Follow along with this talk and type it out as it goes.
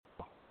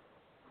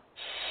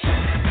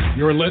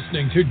You're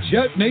listening to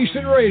Jet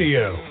Nation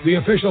Radio, the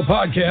official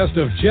podcast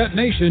of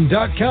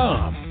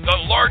JetNation.com, the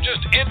largest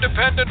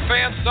independent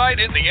fan site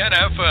in the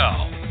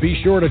NFL.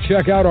 Be sure to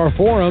check out our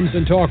forums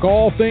and talk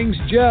all things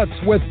Jets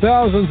with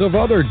thousands of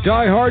other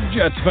diehard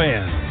Jets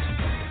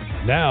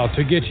fans. Now,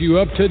 to get you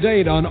up to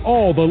date on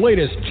all the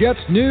latest Jets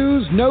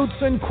news, notes,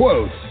 and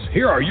quotes,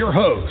 here are your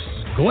hosts,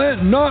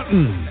 Glenn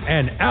Naughton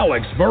and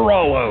Alex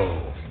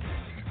Varallo.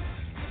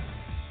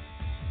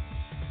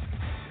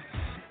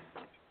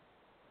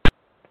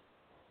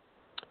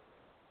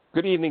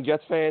 Good evening,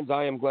 Jets fans.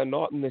 I am Glenn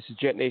Naughton. This is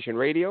Jet Nation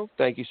Radio.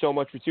 Thank you so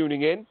much for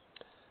tuning in.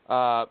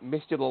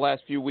 Missed you the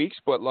last few weeks,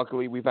 but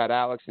luckily we've had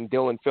Alex and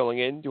Dylan filling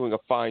in, doing a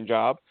fine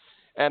job.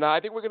 And I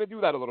think we're going to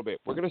do that a little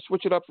bit. We're going to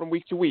switch it up from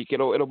week to week.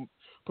 It'll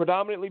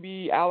predominantly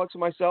be Alex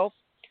and myself,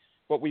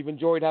 but we've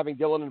enjoyed having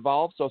Dylan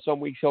involved. So some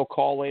weeks he'll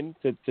call in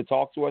to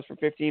talk to us for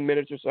 15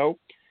 minutes or so,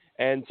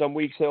 and some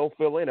weeks he'll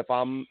fill in if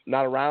I'm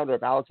not around or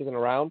if Alex isn't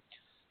around.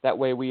 That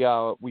way we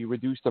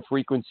reduce the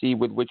frequency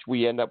with which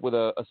we end up with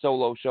a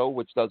solo show,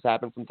 which does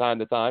happen from time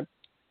to time.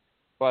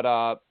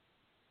 But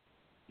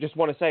just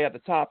want to say at the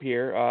top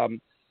here,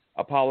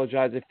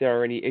 apologize if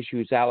there are any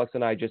issues. Alex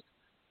and I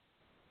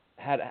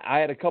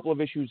had a couple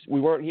of issues.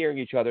 We weren't hearing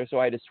each other, so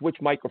I had to switch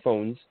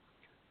microphones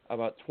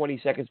about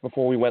 20 seconds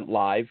before we went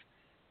live.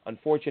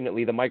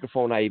 Unfortunately, the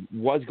microphone I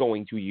was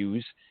going to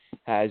use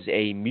has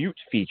a mute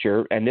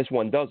feature, and this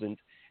one doesn't.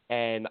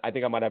 And I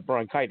think I might have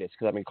bronchitis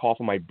because I've been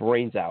coughing my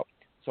brains out.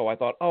 So I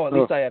thought, at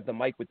least I have the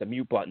mic with the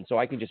mute button, so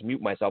I can just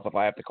mute myself if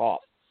I have to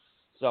cough.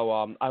 So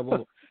I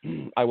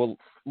will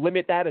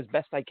limit that as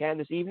best I can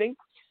this evening.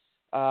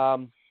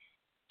 And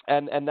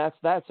that's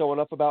that. So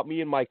enough about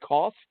me and my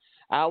cough.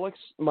 Alex,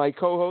 my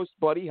co-host,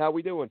 buddy, how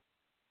we doing?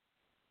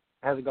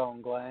 How's it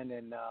going, Glenn?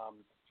 And,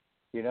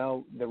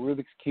 the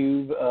Rubik's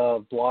Cube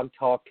of blog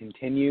talk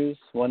continues.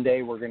 One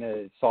day we're going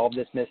to solve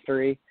this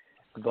mystery,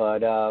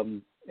 but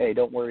hey,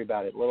 don't worry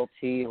about it. A little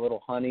tea, a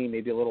little honey,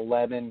 maybe a little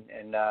lemon,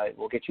 and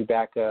we'll get you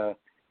back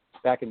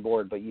and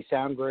board. But you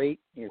sound great.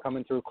 You're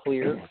coming through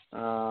clear.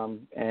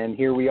 And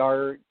here we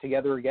are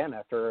together again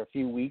after a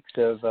few weeks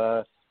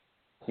of,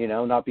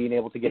 not being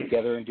able to get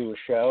together and do a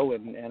show.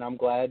 And I'm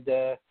glad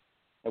that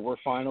we're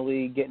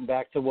finally getting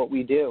back to what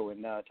we do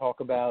and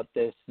talk about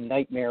this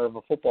nightmare of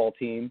a football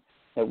team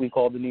that we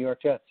call the New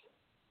York Jets.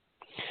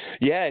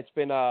 Yeah, it's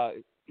been,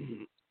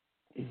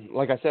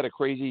 like I said, a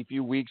crazy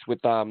few weeks with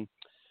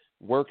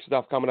work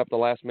stuff coming up the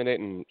last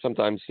minute. And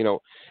sometimes,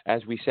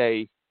 as we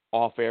say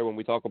off air when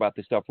we talk about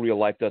this stuff, real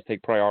life does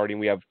take priority.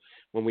 And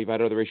when we've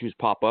had other issues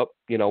pop up,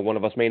 one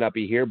of us may not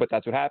be here, but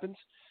that's what happens.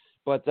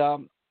 But,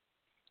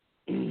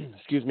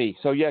 excuse me.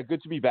 So, yeah,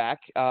 good to be back.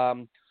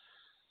 So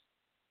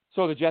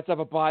the Jets have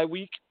had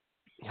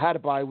a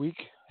bye week.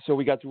 So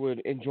we got to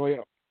enjoy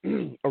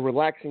a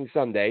relaxing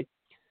Sunday.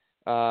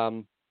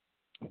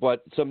 But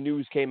some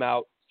news came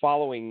out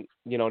following,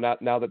 now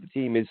that the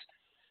team is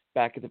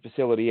back at the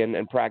facility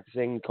and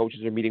practicing.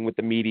 Coaches are meeting with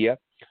the media.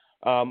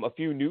 A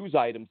few news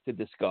items to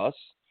discuss.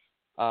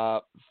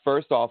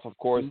 First off, of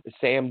course,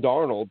 Sam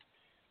Darnold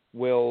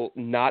will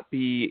not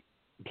be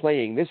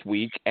playing this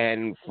week.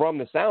 And from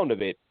the sound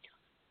of it,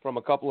 from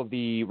a couple of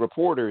the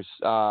reporters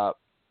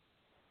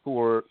who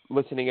were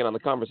listening in on the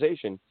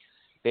conversation,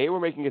 they were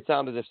making it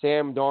sound as if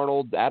Sam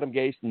Darnold, Adam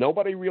Gase,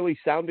 nobody really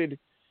sounded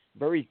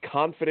very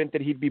confident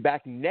that he'd be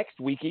back next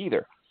week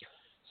either.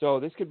 So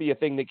this could be a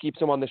thing that keeps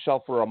him on the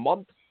shelf for a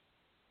month,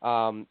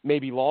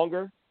 maybe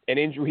longer. An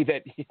injury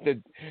that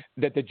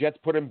the Jets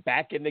put him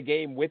back in the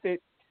game with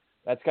it.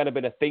 That's kind of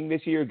been a thing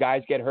this year.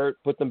 Guys get hurt,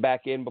 put them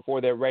back in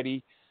before they're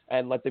ready,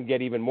 and let them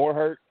get even more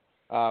hurt.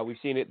 We've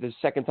seen it the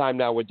second time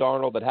now with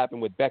Darnold. That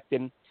happened with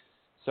Becton.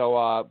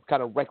 So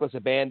kind of reckless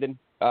abandon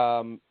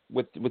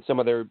with some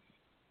of their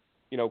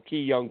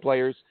key young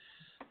players.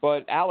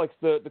 But, Alex,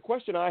 the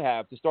question I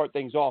have to start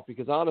things off,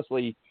 because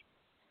honestly,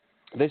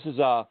 this is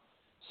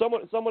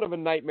somewhat of a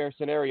nightmare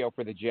scenario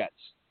for the Jets.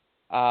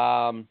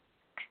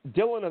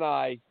 Dylan and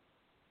I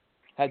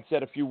had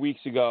said a few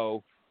weeks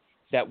ago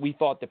that we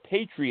thought the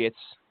Patriots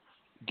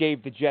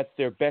gave the Jets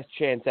their best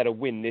chance at a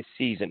win this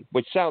season,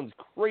 which sounds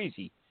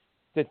crazy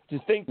to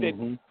think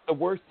that the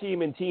worst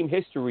team in team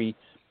history,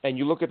 and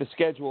you look at the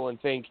schedule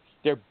and think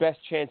their best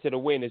chance at a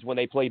win is when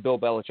they play Bill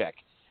Belichick.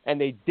 And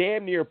they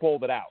damn near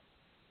pulled it out.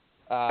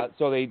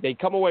 So they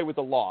come away with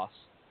a loss.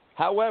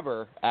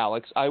 However,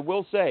 Alex, I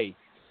will say,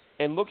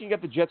 and looking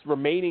at the Jets'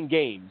 remaining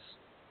games,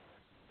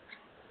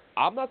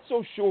 I'm not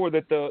so sure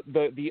that the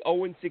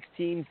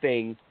 0-16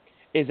 thing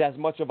is as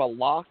much of a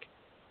lock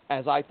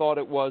as I thought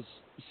it was,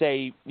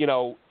 say,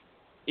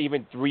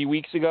 even 3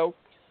 weeks ago.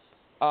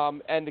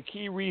 And the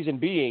key reason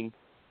being,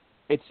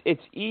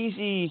 it's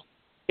easy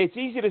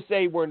to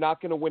say we're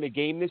not going to win a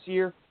game this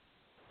year,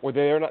 or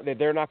they're not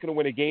going to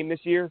win a game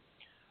this year,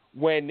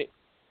 when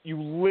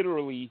you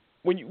literally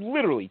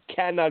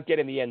cannot get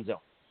in the end zone.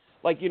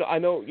 Like, I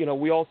know,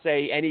 we all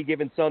say any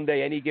given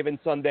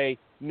Sunday.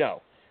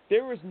 No.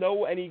 There is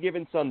no any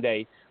given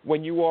Sunday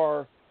when you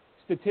are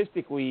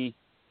statistically,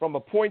 from a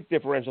point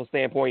differential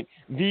standpoint,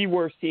 the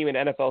worst team in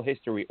NFL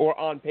history, or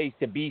on pace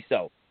to be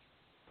so.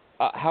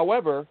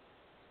 However,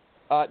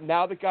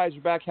 now that guys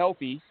are back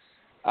healthy,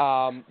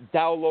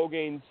 Dow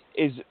Logans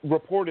is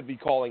reportedly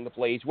calling the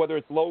plays, whether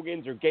it's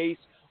Logans or Gase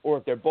or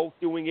if they're both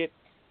doing it.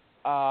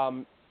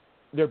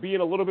 They're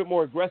being a little bit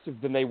more aggressive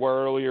than they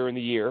were earlier in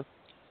the year.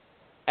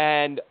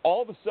 And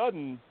all of a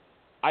sudden,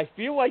 I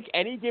feel like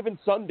any given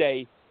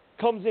Sunday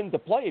comes into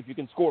play if you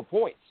can score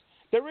points.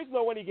 There is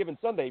no any given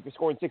Sunday if you're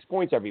scoring 6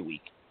 points every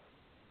week.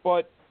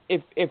 But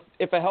if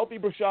a healthy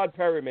Brashad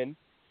Perriman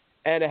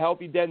and a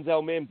healthy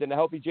Denzel Mims and a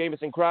healthy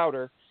Jamison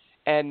Crowder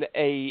and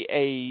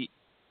a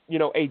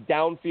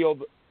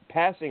downfield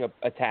passing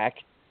attack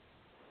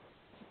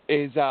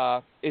is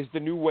the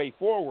new way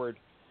forward,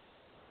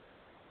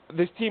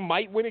 this team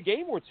might win a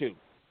game or two.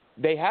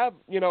 They have,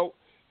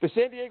 the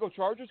San Diego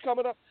Chargers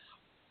coming up.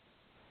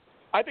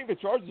 I think the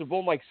Chargers have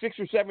blown like 6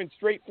 or 7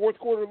 straight fourth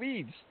quarter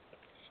leads,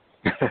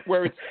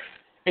 where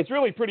it's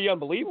really pretty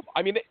unbelievable.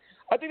 I mean,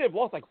 I think they've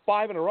lost like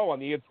 5 in a row on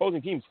the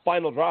opposing team's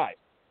final drive.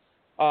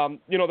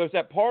 There's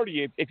that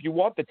party. If you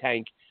want the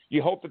tank,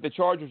 you hope that the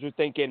Chargers are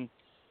thinking,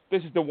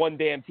 this is the one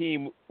damn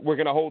team we're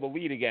going to hold the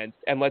lead against,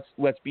 and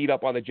let's beat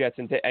up on the Jets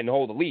and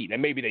hold the lead,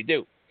 and maybe they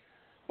do.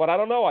 But I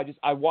don't know.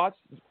 I watched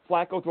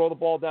Flacco throw the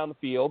ball down the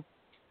field,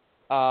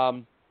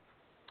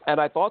 and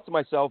I thought to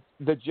myself,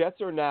 the Jets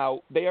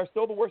they are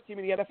still the worst team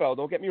in the NFL,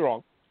 don't get me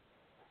wrong,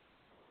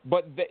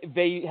 but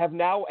they have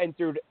now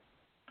entered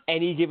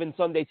any given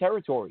Sunday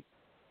territory,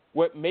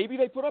 where maybe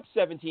they put up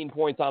 17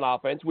 points on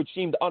offense, which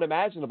seemed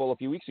unimaginable a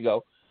few weeks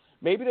ago.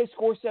 Maybe they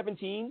score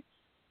 17,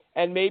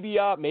 and maybe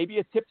a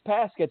tipped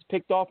pass gets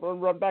picked off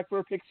and run back for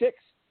a pick six,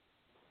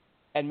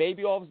 and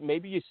maybe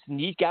you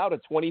sneak out a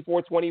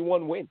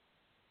 24-21 win,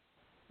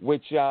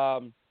 which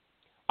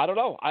I don't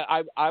know.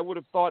 I would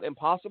have thought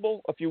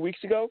impossible a few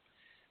weeks ago,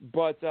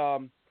 but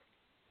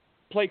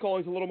play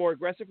calling is a little more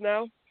aggressive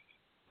now.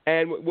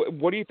 And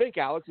what do you think,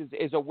 Alex?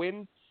 Is a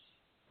win?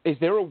 Is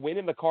there a win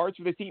in the cards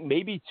for this team?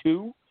 Maybe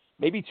two.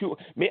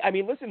 I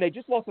mean, listen, they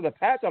just lost to the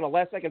Pats on a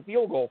last-second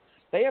field goal.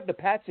 They have the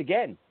Pats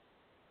again.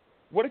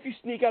 What if you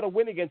sneak out a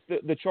win against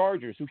the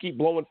Chargers, who keep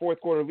blowing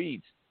fourth-quarter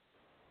leads?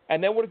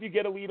 And then what if you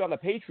get a lead on the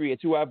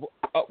Patriots, who have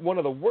one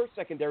of the worst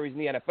secondaries in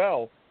the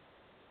NFL?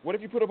 What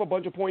if you put up a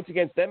bunch of points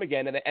against them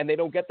again and they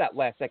don't get that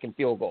last-second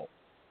field goal?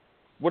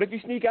 What if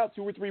you sneak out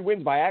 2 or 3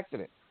 wins by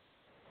accident?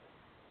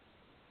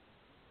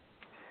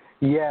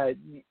 Yeah,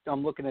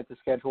 I'm looking at the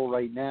schedule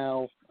right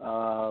now.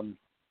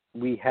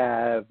 We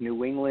have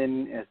New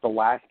England as the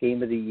last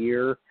game of the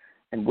year,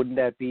 and wouldn't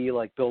that be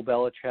like Bill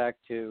Belichick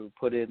to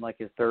put in like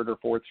his 3rd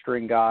or 4th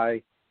string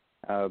guy?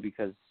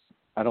 Because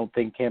I don't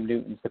think Cam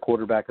Newton's the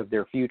quarterback of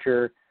their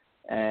future,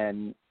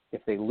 and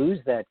if they lose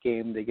that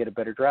game, they get a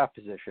better draft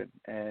position,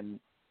 and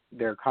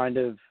they're kind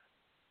of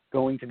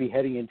going to be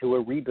heading into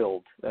a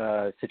rebuild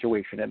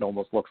situation, it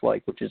almost looks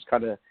like, which is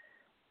kind of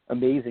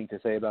amazing to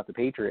say about the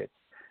Patriots.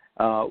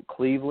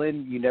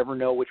 Cleveland, you never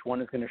know which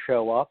one is going to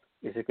show up.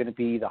 Is it going to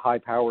be the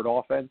high-powered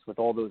offense with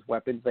all those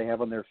weapons they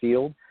have on their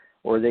field,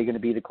 or are they going to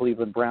be the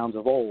Cleveland Browns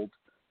of old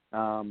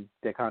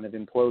that kind of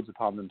implodes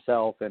upon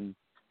themselves and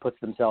puts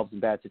themselves in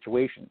bad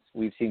situations?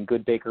 We've seen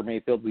good Baker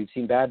Mayfield. We've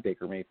seen bad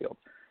Baker Mayfield.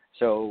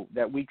 So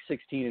that Week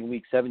 16 and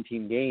Week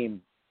 17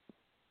 game,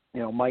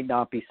 might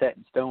not be set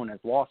in stone as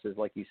losses,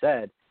 like you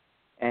said.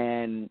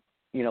 And,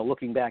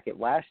 looking back at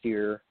last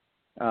year,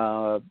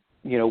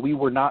 we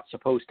were not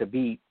supposed to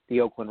beat the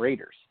Oakland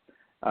Raiders.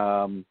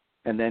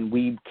 And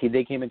then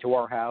they came into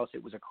our house.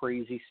 It was a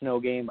crazy snow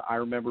game. I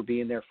remember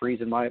being there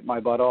freezing my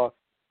butt off,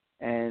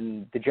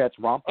 and the Jets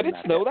romped them. Did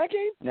it snow that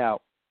game? Now,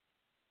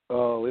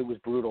 it was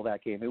brutal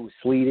that game. It was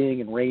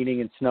sleeting and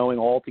raining and snowing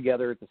all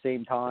together at the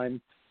same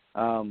time.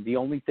 The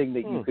only thing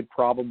that you could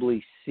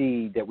probably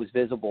see that was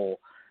visible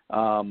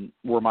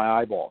were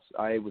my eyeballs.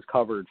 I was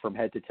covered from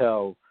head to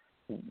toe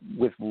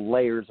with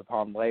layers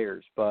upon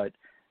layers. But,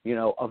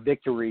 a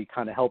victory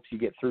kind of helps you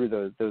get through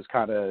those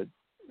kind of,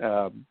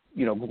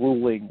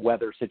 grueling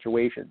weather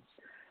situations.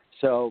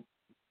 So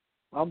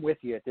I'm with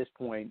you at this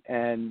point.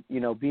 And,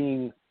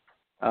 being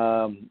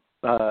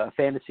a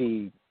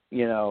fantasy,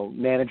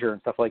 manager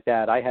and stuff like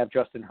that, I have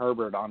Justin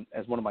Herbert on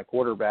as one of my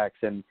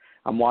quarterbacks, and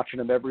I'm watching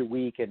him every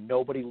week, and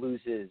nobody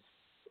loses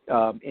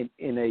in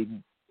a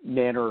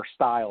manner or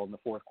style in the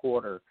fourth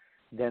quarter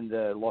than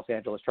the Los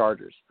Angeles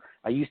Chargers.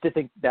 I used to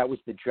think that was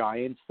the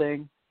Giants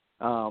thing.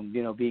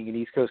 Being an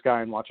East Coast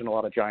guy and watching a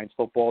lot of Giants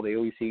football, they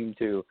always seem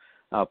to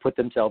put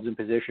themselves in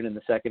position in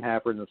the second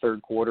half or in the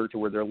third quarter to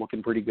where they're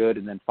looking pretty good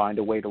and then find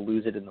a way to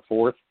lose it in the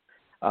fourth.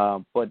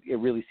 But it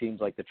really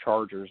seems like the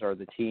Chargers are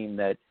the team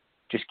that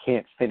just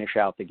can't finish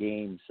out the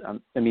games.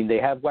 They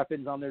have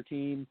weapons on their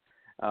team.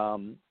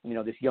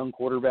 This young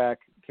quarterback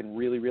can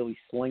really, really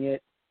sling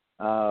it.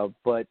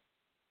 But,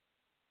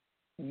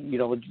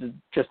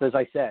 just as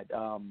I said,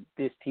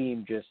 this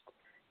team just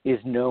is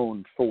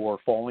known for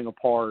falling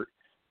apart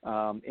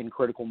in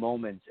critical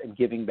moments and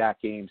giving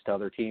back games to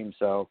other teams.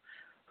 So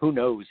who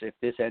knows if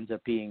this ends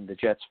up being the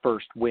Jets'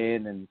 first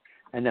win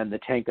and then the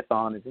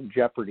tankathon is in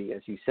jeopardy,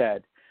 as you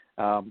said.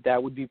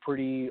 That would be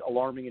pretty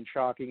alarming and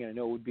shocking, and I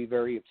know it would be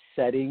very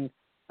upsetting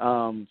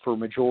for a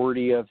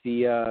majority of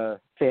the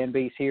fan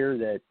base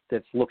here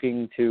that's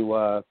looking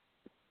to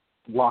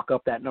lock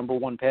up that number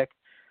one pick.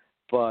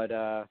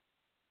 But,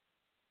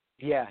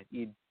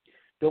 you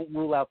don't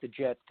rule out the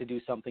Jets to do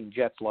something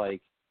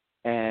Jets-like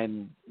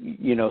and,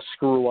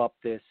 screw up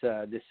this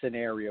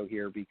scenario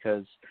here,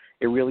 because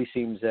it really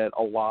seems that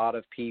a lot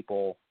of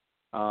people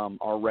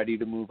are ready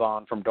to move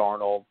on from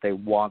Darnold. They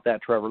want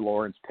that Trevor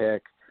Lawrence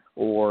pick,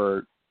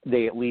 or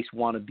they at least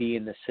want to be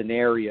in the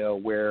scenario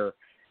where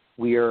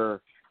we are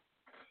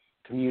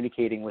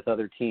communicating with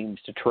other teams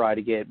to try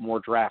to get more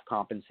draft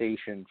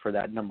compensation for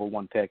that number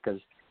one pick, because,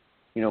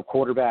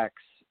 quarterbacks,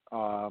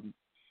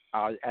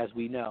 as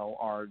we know,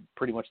 are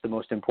pretty much the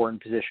most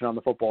important position on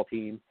the football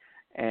team.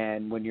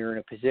 And when you're in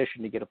a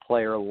position to get a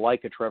player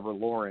like a Trevor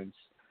Lawrence,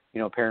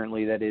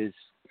 apparently that is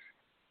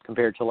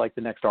compared to like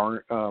the next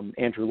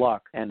Andrew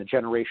Luck and a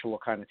generational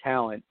kind of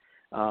talent,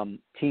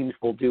 teams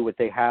will do what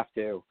they have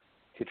to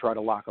try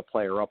to lock a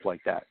player up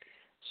like that.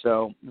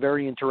 So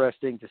very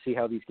interesting to see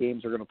how these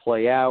games are going to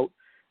play out.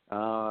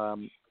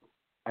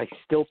 I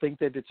still think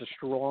that it's a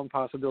strong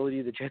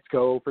possibility the Jets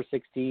go for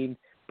 16,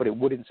 but it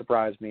wouldn't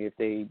surprise me if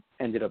they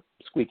ended up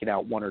squeaking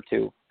out one or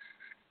two.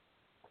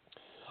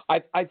 I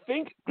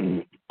think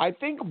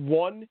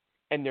one,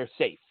 and they're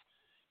safe.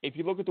 If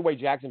you look at the way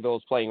Jacksonville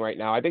is playing right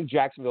now, I think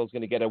Jacksonville is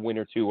going to get a win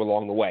or two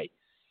along the way.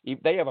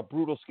 They have a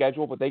brutal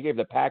schedule, but they gave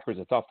the Packers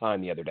a tough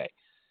time the other day.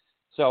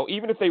 So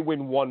even if they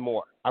win one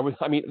more, I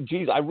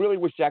really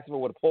wish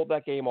Jacksonville would have pulled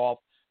that game off.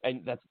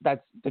 And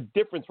that's the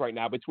difference right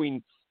now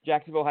between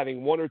Jacksonville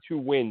having one or two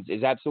wins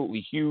is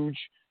absolutely huge.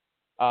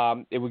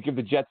 It would give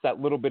the Jets that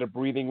little bit of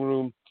breathing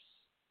room.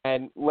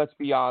 And let's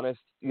be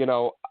honest,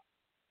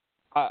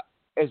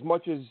 as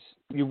much as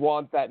you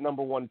want that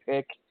number one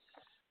pick,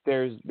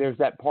 there's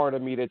that part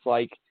of me that's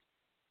like,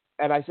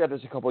 and I said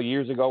this a couple of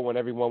years ago when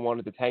everyone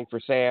wanted to tank for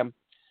Sam.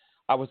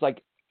 I was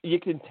like, you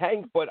can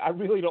tank, but I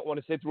really don't want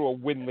to sit through a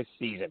winless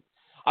season.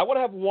 I want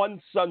to have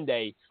one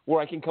Sunday where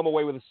I can come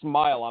away with a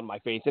smile on my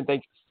face and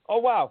think, oh,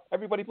 wow,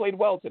 everybody played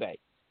well today.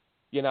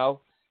 So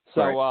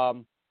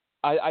right.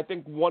 I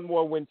think one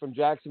more win from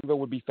Jacksonville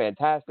would be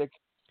fantastic.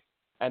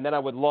 And then I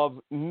would love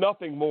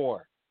nothing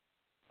more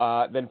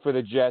than for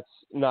the Jets,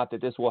 not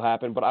that this will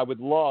happen, but I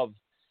would love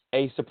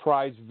a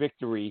surprise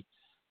victory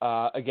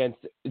against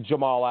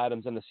Jamal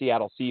Adams and the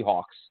Seattle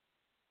Seahawks.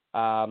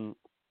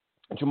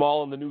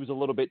 Jamal in the news a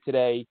little bit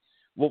today.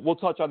 We'll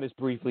touch on this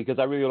briefly because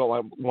I really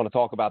don't want to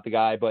talk about the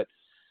guy, but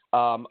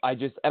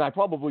I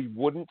probably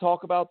wouldn't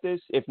talk about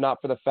this if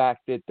not for the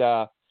fact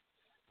that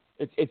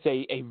it's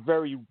a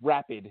very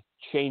rapid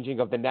changing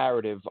of the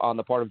narrative on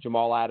the part of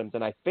Jamal Adams,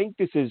 and I think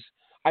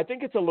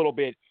it's a little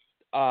bit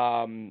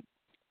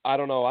I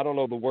don't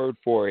know the word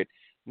for it,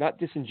 not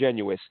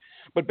disingenuous,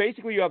 but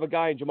basically you have a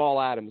guy in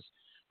Jamal Adams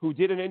who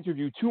did an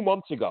interview 2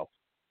 months ago,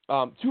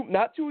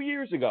 not 2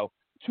 years ago,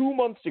 2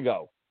 months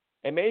ago.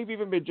 It may have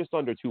even been just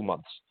under 2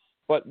 months,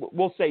 but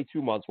we'll say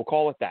 2 months. We'll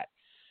call it that.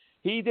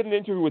 He did an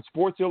interview with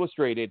Sports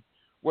Illustrated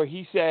where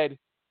he said,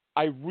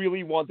 I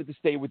really wanted to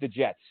stay with the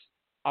Jets.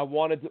 I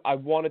wanted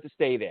to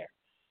stay there.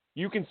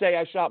 You can say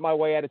I shot my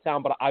way out of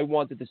town, but I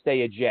wanted to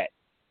stay a Jet.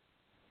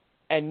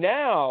 And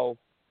now,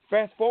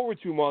 fast forward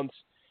 2 months,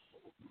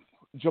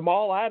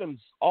 Jamal Adams,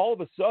 all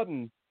of a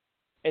sudden,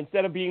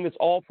 instead of being this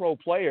all-pro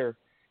player,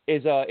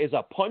 is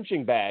a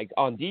punching bag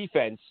on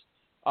defense,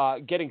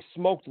 getting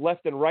smoked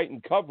left and right in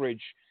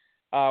coverage.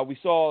 We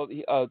saw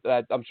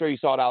that. I'm sure you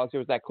saw it, Alex. There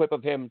was that clip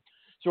of him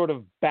sort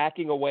of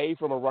backing away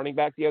from a running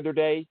back the other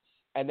day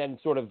and then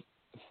sort of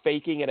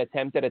faking an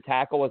attempt at a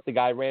tackle as the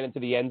guy ran into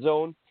the end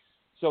zone.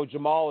 So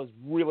Jamal is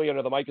really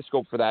under the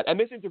microscope for that. And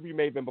this interview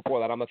may have been before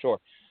that. I'm not sure.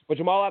 But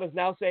Jamal Adams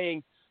now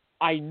saying,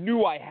 I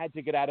knew I had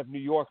to get out of New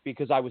York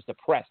because I was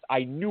depressed.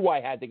 I knew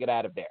I had to get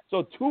out of there.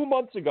 So 2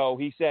 months ago,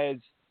 he says,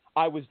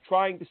 I was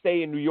trying to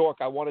stay in New York.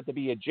 I wanted to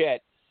be a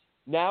Jet.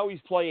 Now he's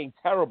playing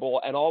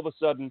terrible, and all of a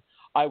sudden,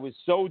 I was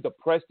so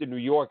depressed in New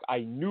York, I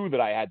knew that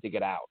I had to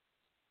get out.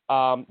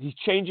 He's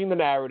changing the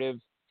narrative.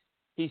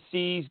 He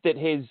sees that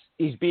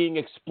he's being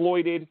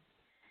exploited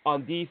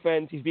on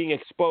defense. He's being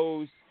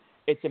exposed.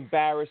 It's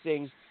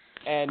embarrassing,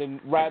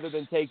 and rather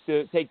than take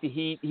the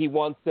heat, he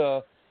wants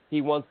to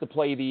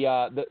play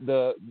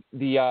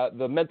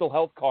the mental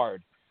health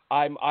card.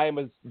 I am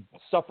a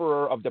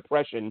sufferer of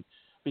depression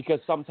because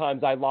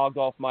sometimes I logged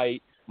off my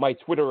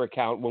Twitter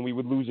account when we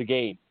would lose a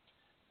game.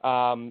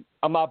 I'm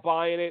not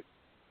buying it.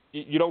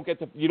 You don't get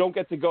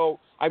to go.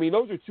 I mean,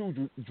 those are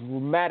two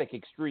dramatic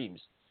extremes.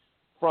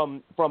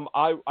 From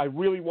I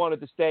really wanted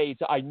to stay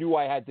to I knew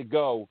I had to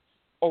go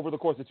over the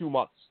course of 2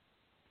 months.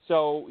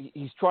 So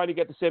he's trying to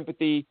get the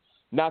sympathy,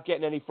 not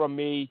getting any from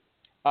me.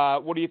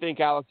 What do you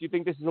think, Alex? Do you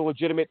think this is a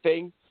legitimate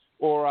thing,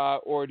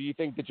 or do you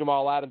think that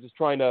Jamal Adams is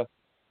trying to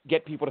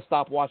get people to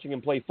stop watching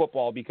him play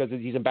football because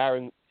he's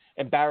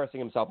embarrassing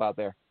himself out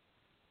there?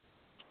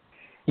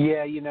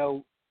 Yeah,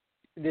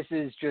 this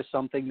is just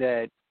something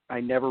that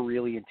I never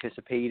really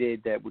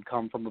anticipated that would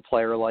come from a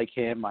player like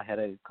him. I had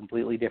a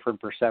completely different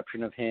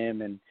perception of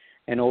him,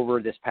 and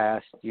over this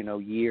past,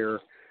 year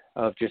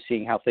of just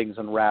seeing how things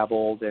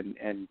unraveled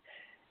and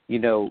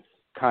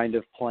kind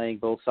of playing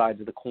both sides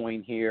of the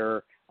coin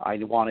here. I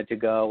wanted to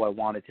go. I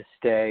wanted to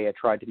stay. I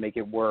tried to make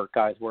it work.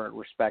 Guys weren't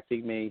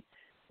respecting me.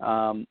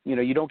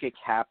 You don't get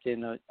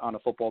captain on a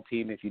football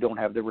team if you don't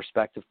have the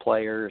respect of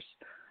players.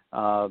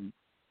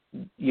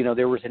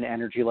 There was an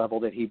energy level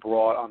that he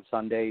brought on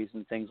Sundays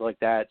and things like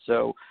that.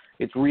 So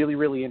it's really,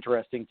 really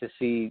interesting to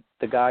see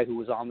the guy who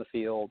was on the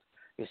field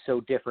is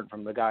so different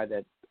from the guy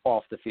that's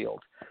off the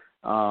field.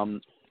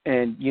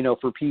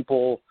 For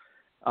people,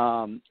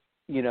 that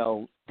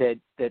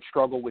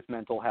struggle with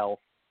mental health,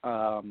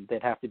 that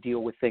have to deal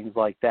with things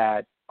like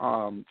that,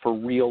 for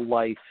real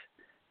life,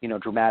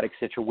 dramatic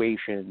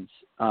situations.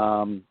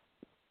 I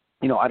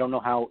don't know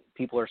how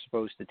people are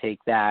supposed to take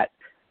that,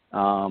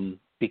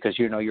 because,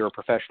 you're a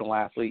professional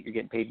athlete, you're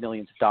getting paid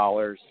millions of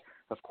dollars.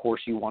 Of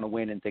course you want to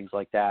win and things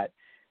like that.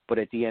 But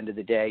at the end of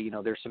the day,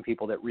 there's some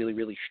people that really,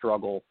 really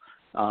struggle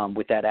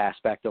with that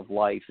aspect of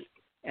life.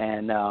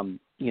 And,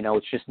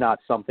 it's just not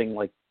something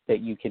like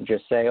that you can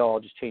just say, oh, I'll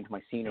just change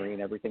my scenery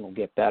and everything will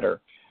get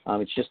better.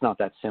 It's just not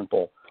that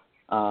simple.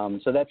 So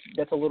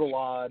that's a little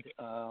odd.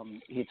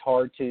 It's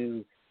hard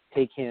to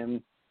take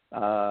him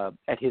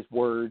at his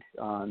word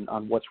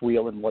on what's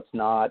real and what's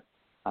not,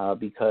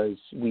 because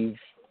we've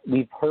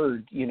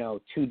heard,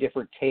 two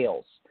different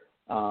tales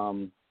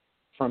from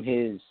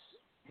his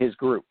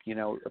group.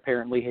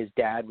 Apparently his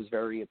dad was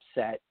very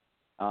upset.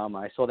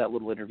 I saw that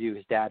little interview.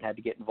 His dad had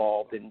to get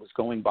involved and was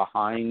going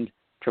behind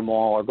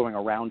Jamal or going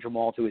around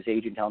Jamal to his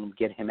agent, telling him to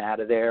get him out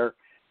of there.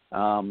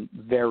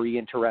 Very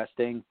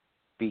interesting,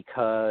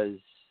 because,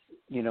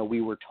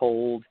 we were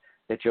told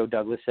that Joe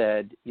Douglas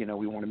said, we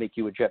want to make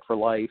you a Jet for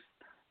life.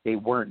 They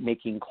weren't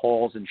making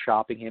calls and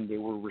shopping him. They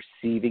were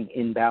receiving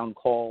inbound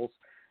calls.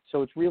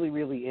 So it's really,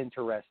 really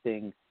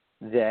interesting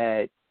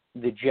that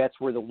the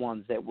Jets were the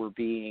ones that were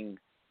being,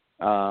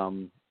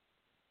 called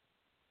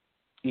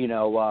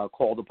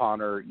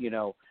upon, or,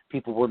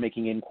 people were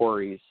making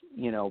inquiries.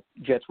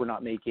 Jets were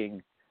not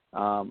reaching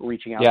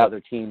out to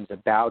other teams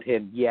about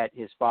him, yet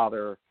his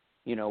father,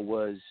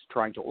 was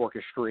trying to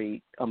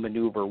orchestrate a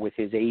maneuver with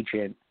his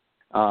agent.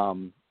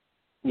 So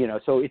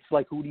it's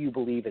like, who do you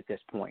believe at this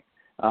point?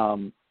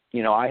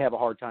 I have a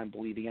hard time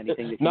believing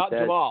anything that he Not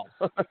says. Jamal.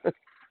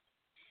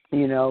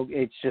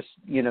 It's just,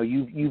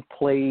 you've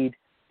played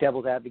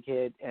devil's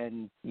advocate,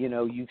 and,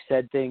 you've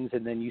said things,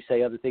 and then you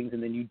say other things,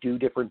 and then you do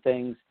different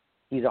things.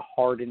 He's a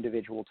hard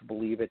individual to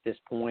believe at this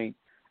point.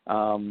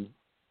 And,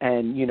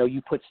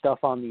 you put stuff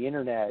on the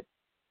internet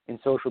and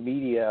social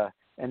media,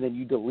 and then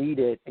you delete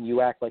it and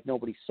you act like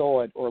nobody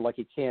saw it, or like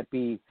it can't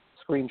be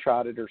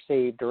screenshotted or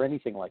saved or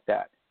anything like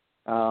that.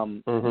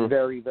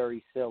 Very,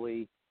 very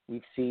silly.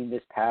 We've seen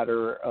this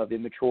pattern of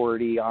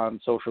immaturity on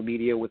social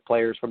media with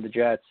players from the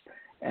Jets,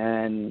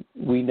 and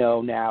we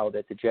know now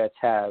that the Jets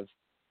have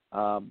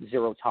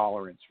zero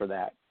tolerance for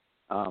that.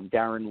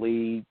 Darren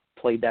Lee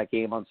played that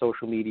game on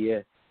social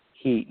media.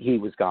 He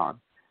was gone.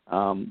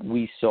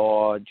 We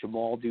saw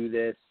Jamal do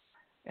this,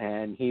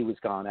 and he was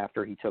gone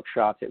after he took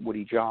shots at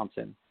Woody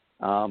Johnson,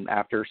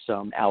 after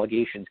some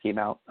allegations came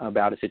out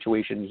about a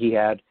situation he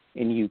had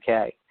in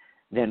UK.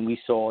 Then we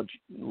saw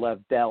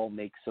Lev Bell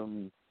make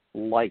some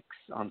likes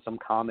on some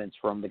comments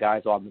from the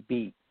guys on the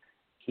beat.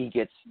 He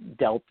gets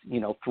dealt,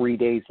 3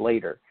 days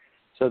later.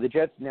 So the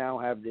Jets now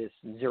have this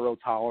zero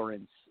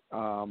tolerance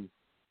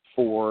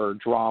for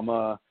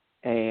drama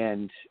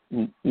and,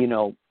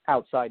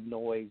 outside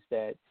noise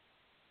that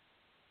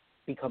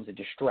becomes a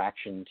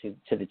distraction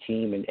to the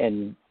team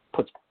and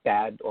puts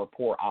bad or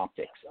poor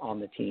optics on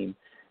the team.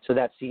 So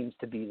that seems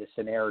to be the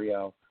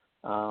scenario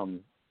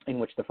in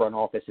which the front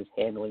office is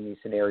handling these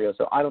scenarios.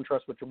 So I don't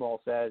trust what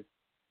Jamal says.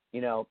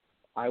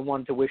 I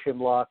wanted to wish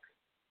him luck.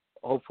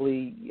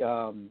 Hopefully,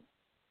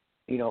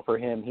 for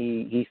him,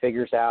 he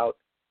figures out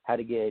how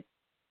to get,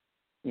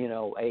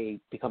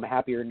 become a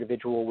happier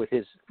individual with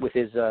his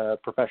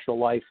professional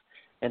life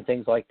and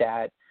things like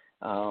that.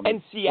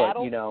 And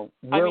Seattle,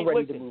 but, we're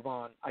ready to move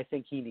on. I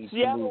think he needs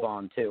to move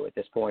on too at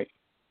this point.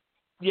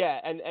 Yeah,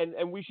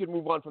 and we should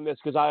move on from this,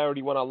 because I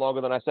already went on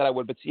longer than I said I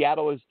would. But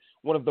Seattle is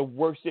one of the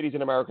worst cities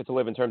in America to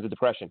live in terms of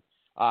depression.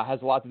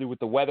 Has a lot to do with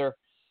the weather,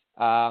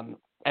 and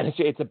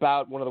it's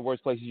about one of the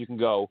worst places you can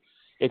go.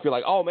 If you're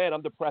like, oh man,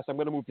 I'm depressed, I'm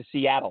going to move to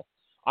Seattle.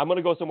 I'm going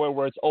to go somewhere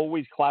where it's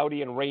always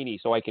cloudy and rainy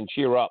so I can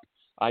cheer up.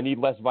 I need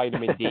less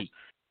vitamin D.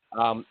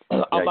 I'm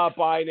not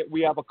buying it.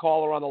 We have a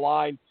caller on the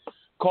line.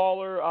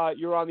 Caller,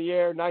 you're on the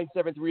air,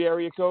 973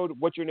 area code.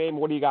 What's your name?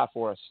 What do you got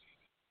for us?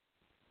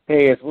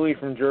 Hey, it's Louis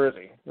from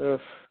Jersey. Ugh.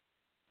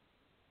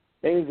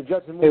 They need the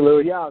Jets to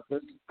move out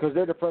because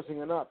they're depressing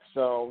enough.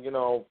 So,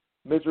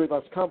 misery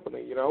loves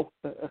company,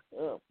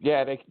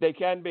 Yeah, they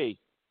can be.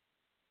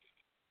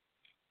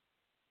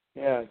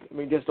 Yeah,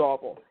 just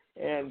awful.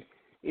 And,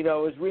 I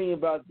was reading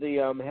about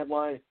the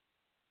headline,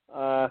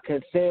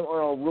 can Sam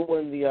Arnold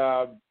ruin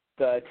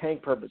the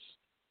tank purpose,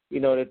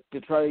 to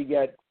try to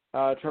get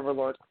Trevor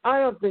Lawrence? I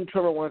don't think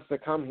Trevor wants to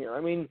come here.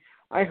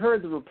 I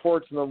heard the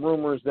reports and the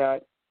rumors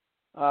that,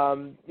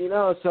 some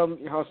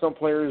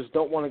players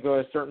don't want to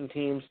go to certain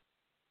teams,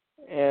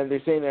 and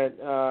they're saying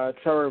that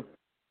Trevor,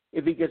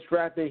 if he gets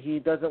drafted, he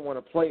doesn't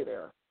want to play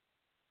there.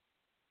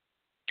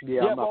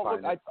 Yeah, I'm not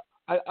buying it.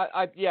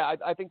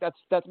 I think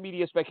that's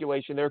media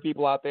speculation. There are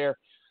people out there,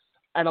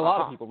 and a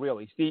lot of people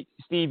really.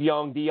 Steve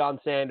Young, Deion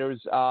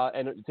Sanders,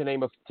 and to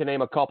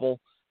name a couple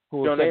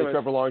who have said that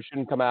Trevor Lawrence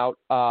shouldn't come out.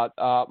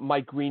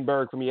 Mike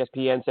Greenberg from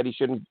ESPN said he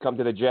shouldn't come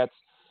to the Jets.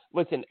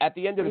 Listen, at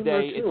the end of the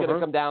day, it's going to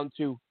come down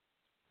to.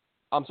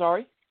 I'm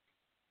sorry?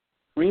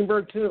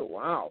 Greenberg too.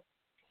 Wow.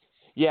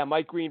 Yeah,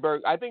 Mike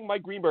Greenberg. I think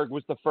Mike Greenberg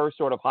was the first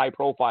sort of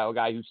high-profile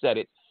guy who said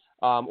it,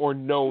 or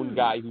known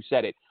guy who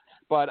said it.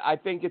 But I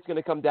think it's going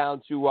to come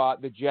down to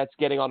the Jets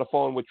getting on the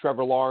phone with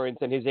Trevor Lawrence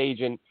and his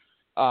agent,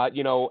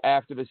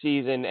 after the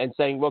season and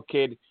saying, "Look,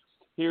 kid,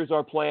 here's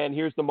our plan.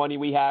 Here's the money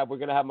we have. We're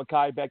going to have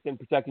Mekhi Becton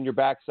protecting your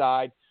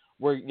backside.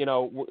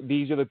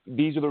 These are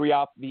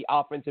the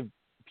offensive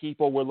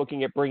people we're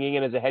looking at bringing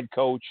in as a head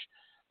coach.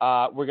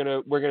 We're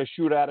gonna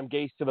shoot Adam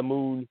Gase to the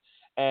moon,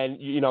 and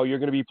you're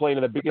going to be playing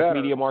in the biggest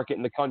media market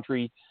in the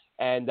country,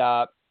 and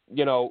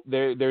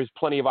there's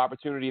plenty of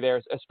opportunity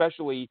there,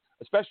 especially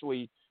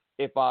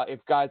if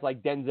guys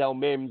like Denzel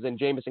Mims and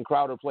Jamison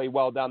Crowder play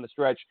well down the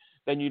stretch.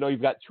 Then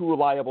you've got two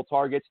reliable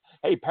targets.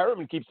 Hey,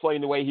 Perriman keeps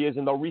playing the way he is,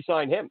 and they'll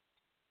re-sign him.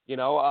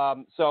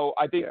 So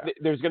I think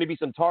there's going to be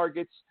some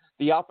targets.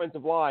 The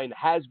offensive line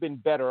has been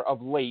better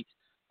of late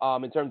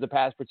in terms of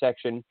pass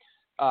protection.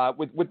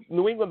 With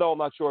New England, though, I'm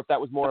not sure if that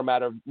was more a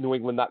matter of New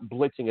England not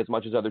blitzing as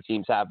much as other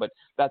teams have, but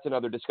that's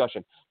another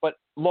discussion. But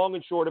long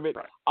and short of it,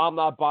 I'm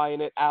not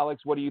buying it.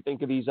 Alex, what do you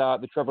think of these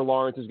the Trevor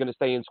Lawrence is going to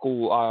stay in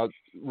school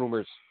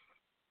rumors?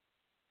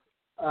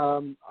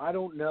 I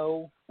don't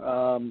know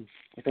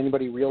if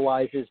anybody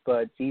realizes,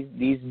 but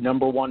these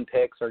number one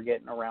picks are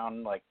getting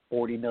around like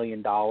 $40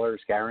 million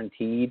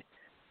guaranteed.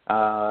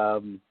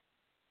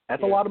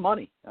 That's a lot of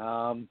money.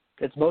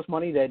 It's most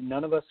money that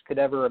none of us could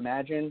ever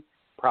imagine.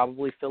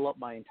 Probably fill up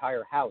my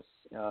entire house,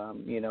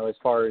 as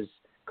far as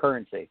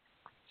currency.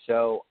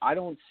 So I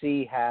don't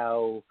see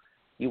how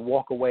you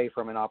walk away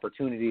from an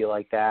opportunity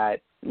like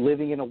that,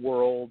 living in a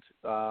world,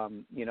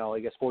 I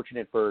guess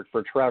fortunate for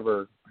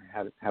Trevor.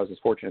 How's this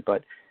fortunate?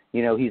 But,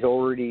 he's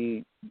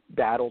already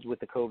battled with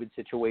the COVID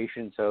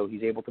situation, so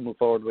he's able to move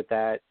forward with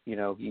that.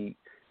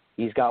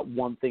 He's got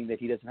one thing that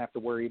he doesn't have to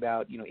worry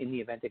about, in the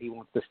event that he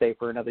wants to stay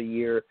for another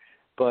year.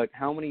 But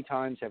how many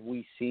times have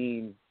we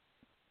seen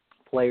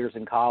players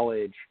in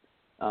college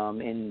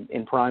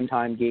in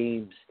primetime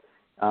games?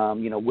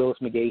 Willis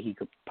McGahee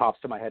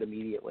pops to my head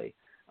immediately.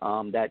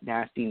 That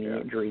nasty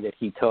knee injury that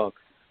he took.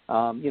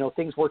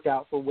 Things worked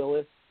out for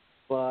Willis,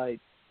 but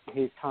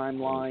his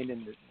timeline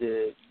and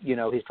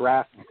his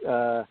draft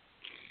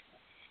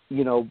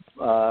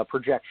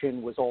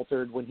projection was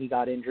altered when he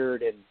got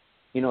injured. And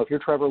if you're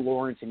Trevor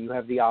Lawrence and you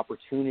have the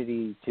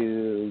opportunity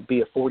to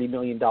be a $40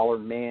 million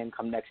man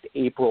come next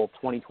April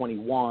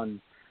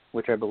 2021,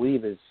 which I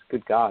believe is,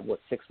 good God,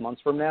 6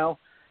 months from now?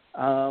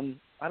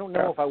 I don't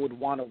know if I would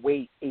want to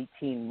wait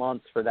 18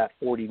 months for that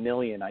 $40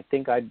 million. I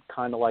think I'd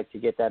kind of like to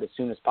get that as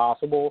soon as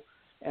possible.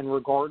 And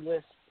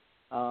regardless,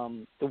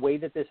 the way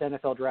that this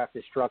NFL draft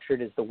is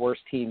structured is the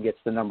worst team gets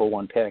the number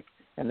one pick,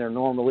 and they're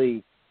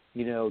normally,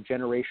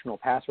 generational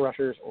pass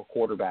rushers or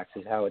quarterbacks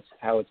is how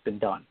it's been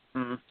done.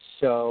 Mm-hmm.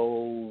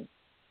 So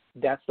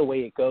that's the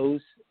way it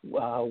goes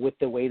with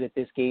the way that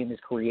this game is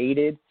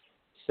created.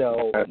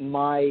 So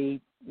my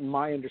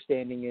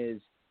understanding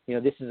is,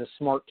 this is a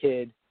smart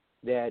kid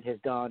that has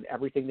done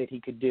everything that he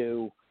could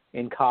do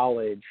in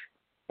college.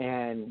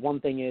 And one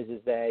thing is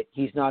that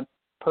he's not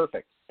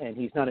perfect and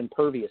he's not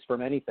impervious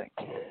from anything.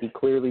 He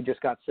clearly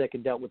just got sick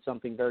and dealt with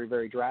something very,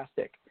 very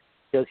drastic.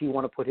 Does he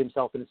want to put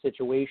himself in a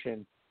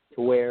situation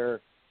to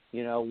where,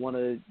 one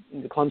of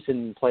the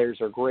Clemson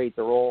players are great.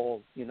 They're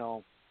all,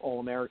 all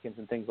Americans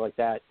and things like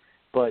that.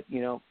 But,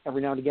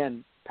 every now and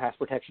again, pass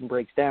protection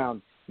breaks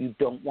down. You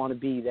don't want to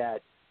be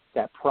that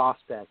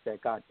prospect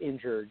that got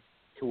injured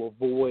to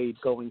avoid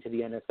going to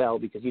the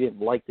NFL because you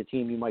didn't like the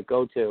team you might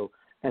go to,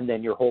 and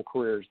then your whole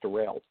career is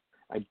derailed.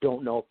 I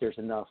don't know if there's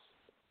enough,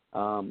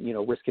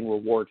 risk and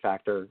reward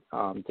factor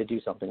to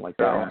do something like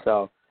that. Yeah.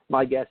 So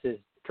my guess is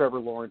Trevor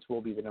Lawrence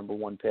will be the number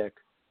one pick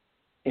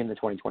in the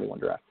 2021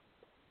 draft.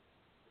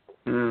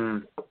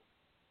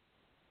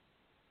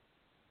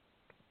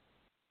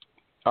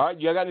 All right,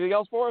 you got anything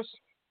else for us?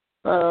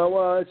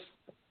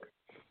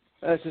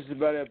 That's just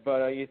about it.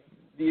 But do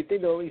you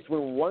think they'll at least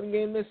win one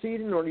game this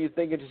season, or do you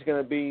think it's just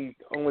going to be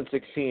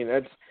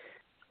 0-16?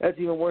 That's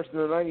even worse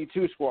than the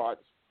 92 squad.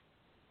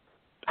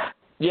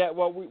 Yeah,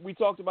 well, we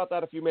talked about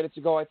that a few minutes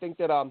ago. I think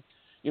that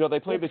they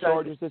played the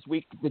Chargers this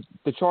week.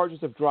 The Chargers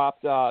have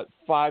dropped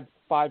five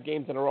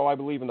games in a row, I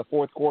believe, in the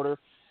fourth quarter,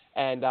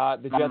 and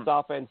the Jets'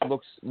 offense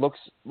looks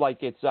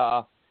like it's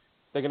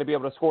they're going to be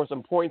able to score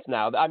some points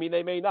now. I mean,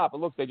 they may not,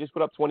 but look, they just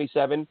put up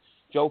 27.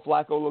 Joe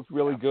Flacco looked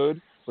really good.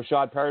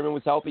 Rashad Perriman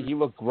was healthy. He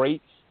looked great.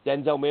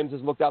 Denzel Mims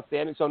has looked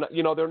outstanding. So,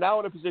 they're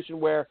now in a position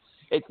where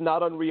it's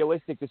not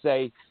unrealistic to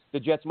say the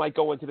Jets might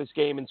go into this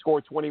game and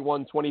score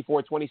 21,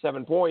 24,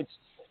 27 points.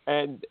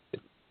 And,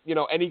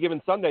 any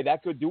given Sunday,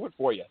 that could do it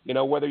for you,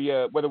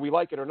 whether we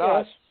like it or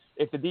not. Yes.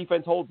 If the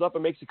defense holds up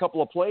and makes a couple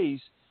of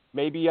plays,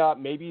 maybe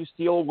you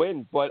steal a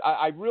win. But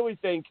I really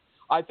think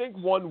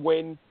one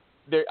win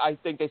I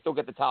think they still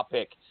get the top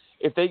pick.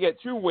 If they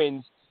get 2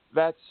 wins,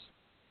 that's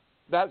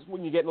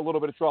when you get in a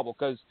little bit of trouble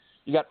because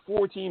you got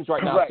 4 teams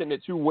right now sitting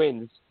at 2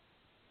 wins,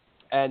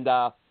 and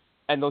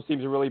those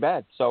teams are really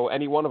bad. So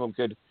any one of them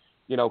could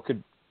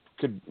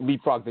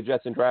leapfrog the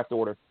Jets in draft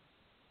order.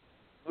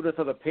 Who would have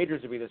thought the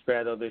Patriots would be this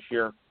bad though this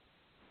year?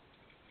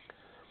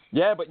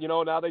 Yeah, but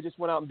now they just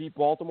went out and beat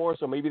Baltimore,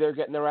 so maybe they're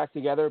getting their act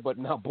together. But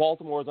now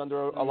Baltimore is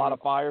under a lot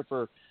of fire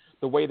for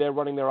the way they're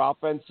running their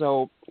offense.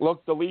 So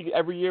look, the league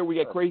every year we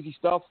get crazy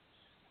stuff.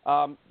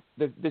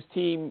 This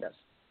team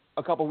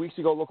a couple weeks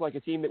ago looked like a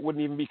team that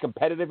wouldn't even be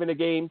competitive in a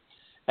game,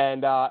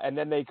 and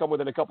then they come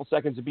within a couple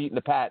seconds of beating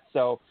the Pats.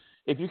 So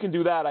if you can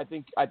do that, I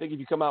think if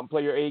you come out and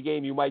play your A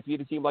game, you might beat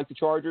a team like the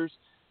Chargers.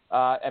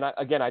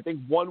 I think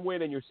 1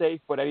 win and you're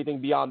safe, but anything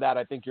beyond that,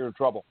 I think you're in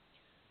trouble.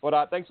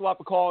 But thanks a lot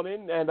for calling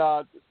in, and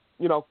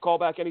call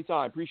back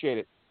anytime. Appreciate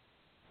it.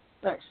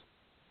 Thanks.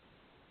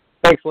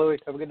 Thanks, Louis.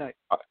 Have a good night.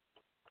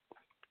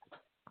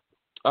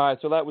 All right,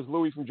 so that was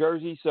Louis from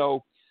Jersey.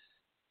 So,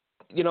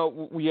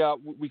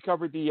 we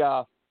covered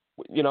the,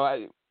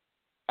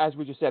 as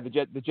we just said,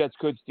 the Jets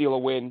could steal a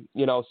win,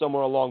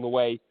 somewhere along the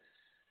way.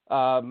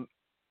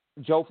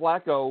 Joe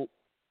Flacco,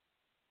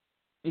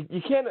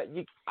 you can't.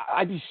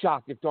 I'd be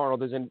shocked if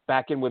Darnold isn't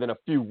back in within a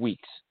few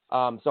weeks.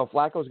 So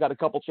Flacco's got a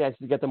couple chances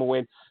to get them a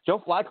win.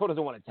 Joe Flacco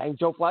doesn't want to tank.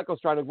 Joe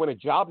Flacco's trying to win a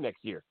job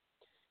next year.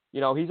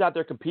 He's out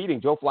there competing.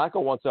 Joe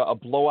Flacco wants a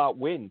blowout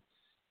win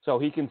so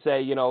he can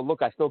say,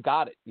 look, I still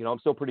got it. I'm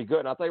still pretty good.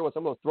 And I'll tell you what,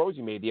 some of those throws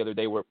he made the other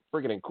day were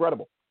friggin'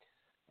 incredible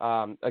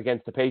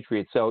against the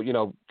Patriots. So,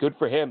 good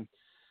for him.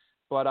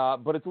 But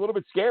it's a little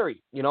bit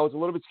scary. It's a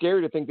little bit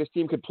scary to think this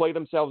team could play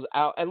themselves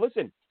out. And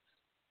listen,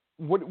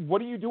 what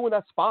do you do in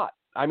that spot?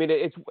 I mean,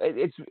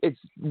 it's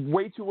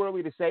way too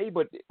early to say,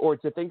 or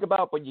to think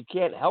about, but you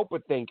can't help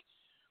but think,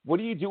 what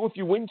do you do if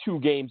you win 2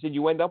 games and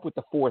you end up with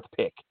the 4th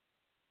pick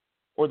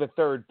or the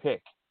 3rd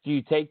pick? Do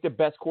you take the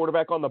best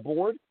quarterback on the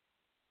board,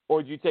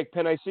 or do you take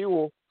Penei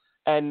Sewell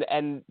and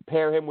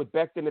pair him with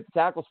Becton at the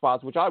tackle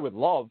spots, which I would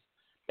love,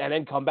 and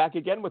then come back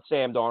again with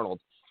Sam Darnold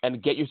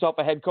and get yourself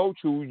a head coach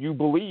who you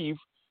believe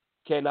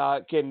can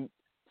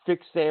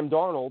fix Sam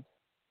Darnold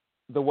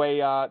the way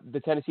the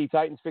Tennessee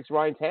Titans fixed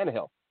Ryan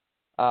Tannehill.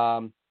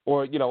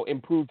 Or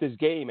improved his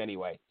game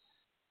anyway.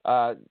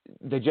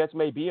 The Jets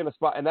may be in a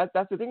spot, and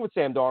that's the thing with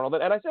Sam Darnold.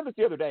 And I said this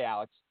the other day,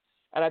 Alex,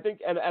 and I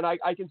think, and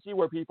I can see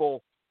where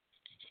people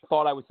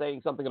thought I was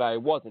saying something that I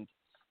wasn't.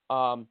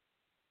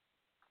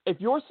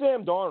 If you're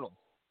Sam Darnold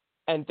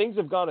and things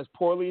have gone as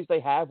poorly as they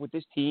have with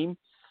this team,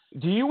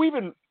 do you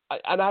even?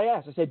 And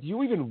I said, do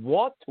you even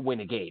want to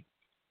win a game?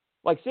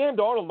 Like Sam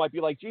Darnold might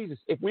be like, Jesus,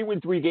 if we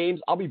win 3 games,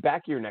 I'll be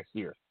back here next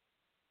year.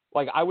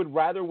 Like I would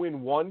rather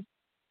win 1.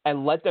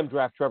 And let them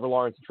draft Trevor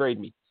Lawrence and trade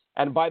me.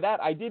 And by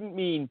that, I didn't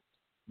mean,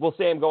 will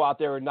Sam go out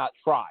there and not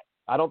try?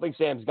 I don't think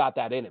Sam's got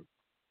that in him.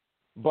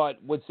 But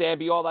would Sam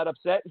be all that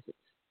upset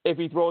if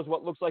he throws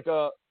what looks like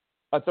a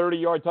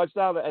 30-yard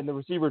touchdown and the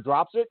receiver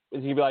drops it?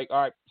 Is he be like,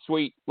 all right,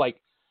 sweet, like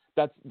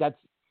that's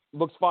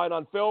looks fine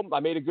on film. I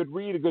made a good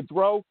read, a good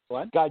throw.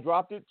 What? Guy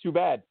dropped it. Too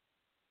bad.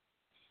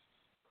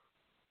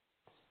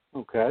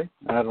 Okay.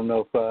 I don't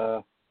know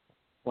if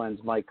Glenn's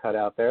mic cut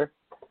out there.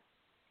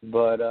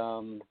 But,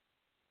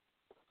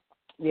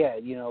 yeah,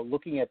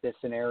 looking at this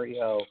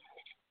scenario.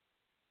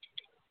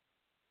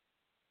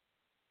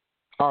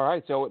 All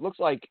right, so it looks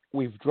like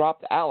we've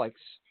dropped Alex.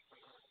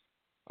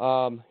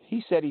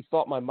 He said he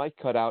thought my mic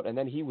cut out, and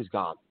then he was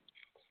gone.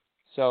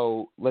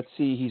 So let's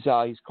see. He's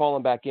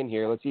calling back in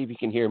here. Let's see if he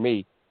can hear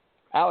me.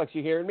 Alex,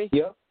 you hearing me?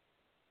 Yep.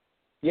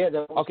 Yeah,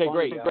 that was okay,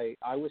 funny. Great.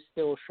 I was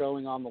still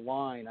showing on the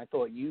line. I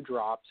thought you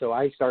dropped, so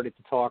I started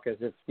to talk as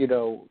if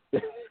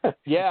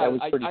Yeah, that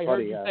was pretty I funny.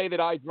 heard you say that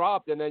I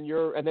dropped, and then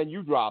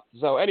you dropped.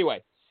 So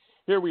anyway,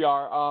 here we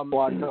are.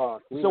 Blog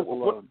talk. Leave us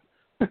alone.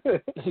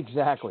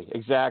 Exactly.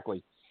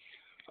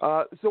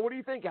 So what do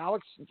you think,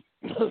 Alex?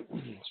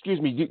 Excuse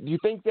me. Do you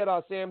think that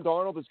Sam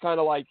Darnold is kind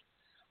of like,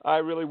 I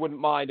really wouldn't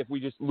mind if we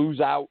just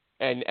lose out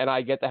and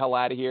I get the hell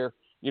out of here?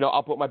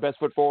 I'll put my best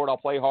foot forward. I'll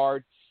play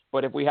hard.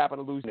 But if we happen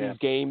to lose these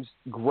games,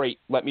 great.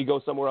 Let me go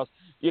somewhere else.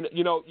 You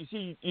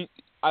see,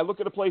 I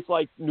look at a place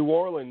like New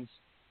Orleans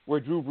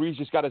where Drew Brees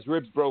just got his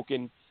ribs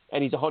broken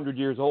and he's 100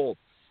 years old.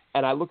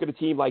 And I look at a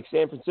team like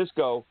San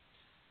Francisco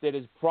that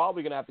is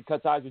probably going to have to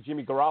cut ties with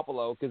Jimmy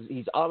Garoppolo because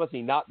he's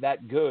honestly not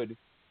that good,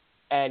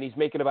 and he's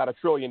making about $1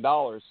 trillion.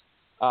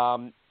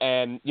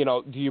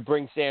 Do you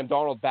bring Sam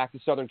Darnold back to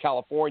Southern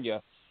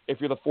California if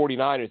you're the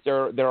 49ers?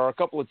 There are a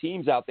couple of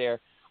teams out there.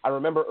 I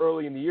remember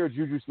early in the year,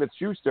 Juju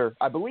Smith-Schuster,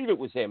 I believe it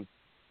was him.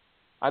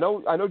 I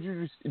know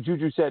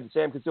Juju said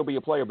Sam could still be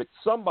a player, but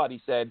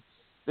somebody said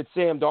that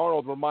Sam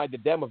Darnold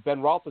reminded them of Ben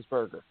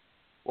Roethlisberger.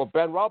 Well,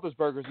 Ben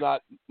Roethlisberger's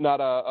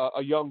not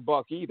a young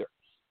buck either.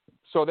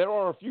 So there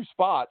are a few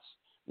spots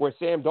where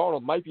Sam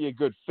Darnold might be a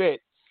good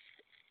fit,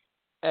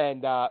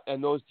 and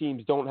those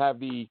teams don't have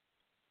the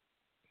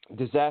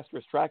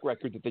disastrous track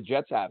record that the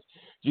Jets have.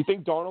 Do you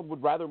think Darnold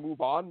would rather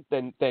move on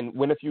than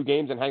win a few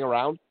games and hang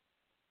around?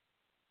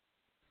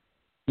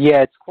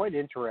 Yeah, it's quite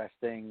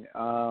interesting.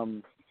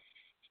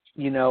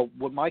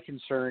 what my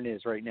concern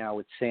is right now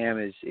with Sam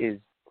is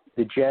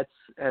the Jets,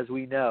 as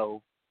we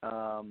know,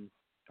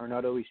 are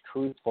not always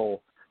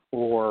truthful,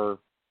 or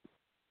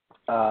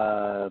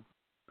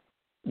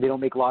they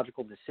don't make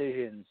logical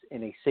decisions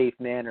in a safe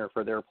manner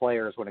for their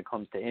players when it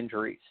comes to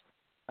injuries.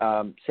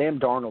 Sam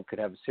Darnold could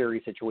have a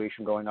serious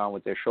situation going on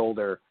with his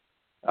shoulder,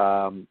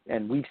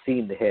 and we've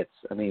seen the hits.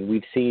 I mean,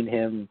 we've seen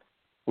him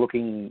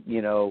looking,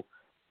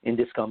 in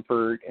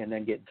discomfort and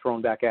then getting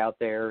thrown back out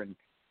there. And,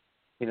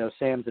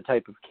 Sam's the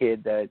type of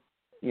kid that,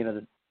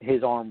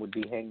 his arm would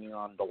be hanging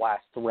on the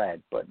last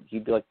thread, but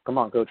he'd be like, come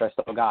on, coach, I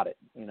still got it.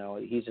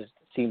 He just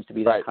seems to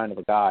be that kind of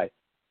a guy.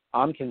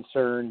 I'm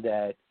concerned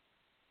that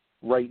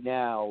right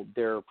now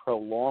they're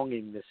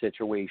prolonging the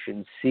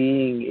situation,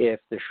 seeing if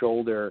the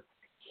shoulder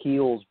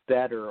heals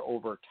better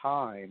over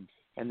time,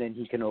 and then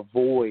he can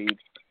avoid,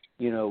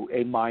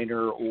 a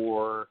minor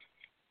or,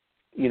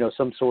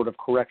 some sort of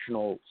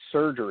correctional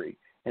surgery.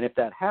 And if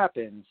that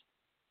happens,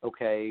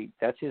 okay,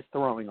 that's his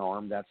throwing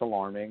arm. That's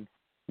alarming.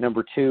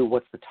 Number two,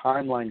 what's the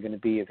timeline going to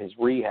be of his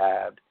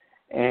rehab?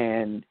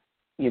 And,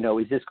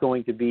 is this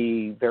going to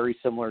be very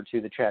similar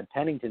to the Chad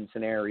Pennington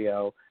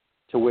scenario,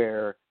 to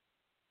where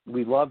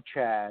we love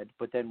Chad,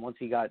 but then once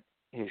he got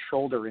his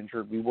shoulder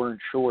injured, we weren't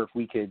sure if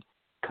we could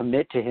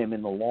commit to him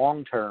in the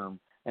long term,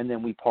 and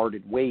then we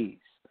parted ways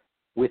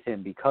with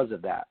him because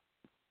of that.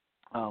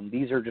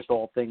 These are just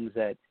all things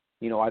that,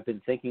 I've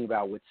been thinking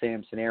about with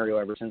Sam's scenario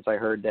ever since I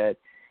heard that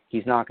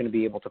he's not going to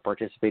be able to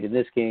participate in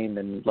this game.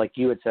 And like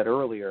you had said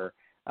earlier,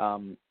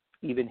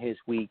 even his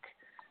week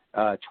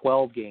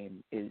 12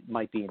 game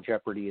might be in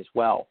jeopardy as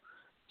well.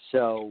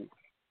 So,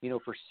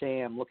 for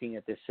Sam, looking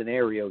at this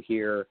scenario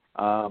here,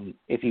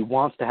 if he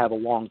wants to have a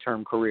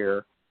long-term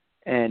career,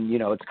 and,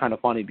 it's kind of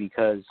funny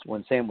because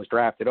when Sam was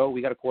drafted,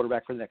 we got a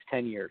quarterback for the next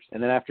 10 years.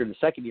 And then after the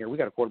second year, we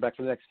got a quarterback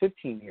for the next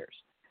 15 years.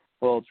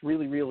 Well, it's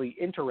really, really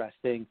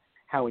interesting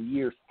how in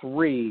year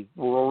 3,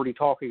 we're already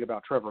talking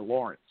about Trevor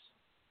Lawrence.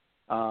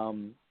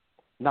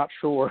 Not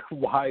sure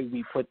why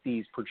we put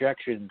these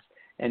projections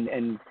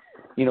and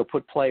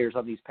put players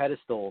on these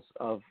pedestals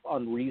of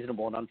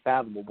unreasonable and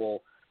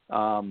unfathomable,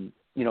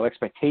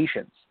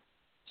 expectations.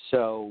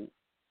 So,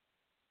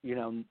 we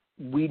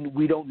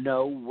don't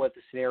know what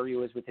the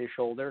scenario is with his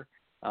shoulder.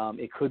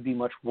 It could be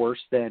much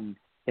worse than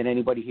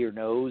anybody here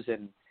knows.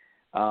 And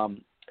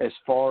as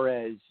far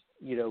as,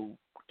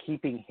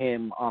 keeping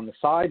him on the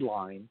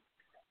sideline,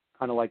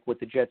 kind of like what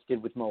the Jets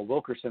did with Mo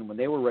Wilkerson when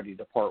they were ready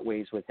to part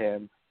ways with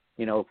him,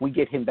 if we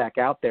get him back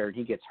out there and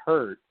he gets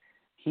hurt,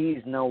 he's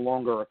no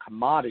longer a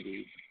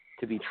commodity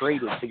to be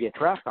traded to get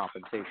draft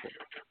compensation.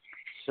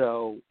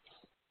 So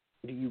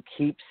do you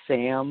keep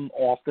Sam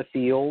off the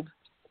field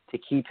to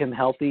keep him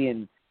healthy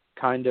and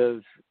kind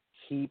of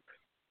keep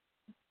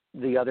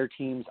the other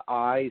team's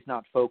eyes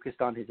not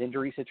focused on his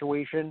injury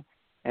situation?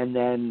 And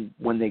then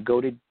when they go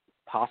to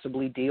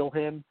possibly deal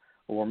him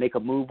or make a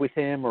move with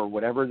him or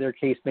whatever their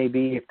case may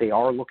be, if they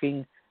are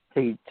looking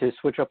to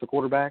switch up the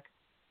quarterback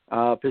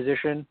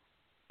position,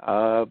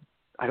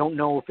 I don't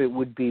know if it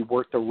would be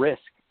worth the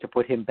risk to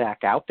put him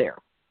back out there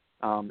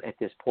at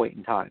this point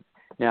in time.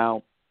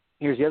 Now,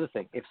 here's the other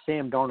thing. If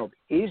Sam Darnold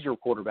is your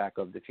quarterback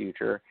of the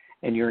future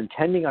and you're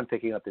intending on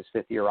picking up this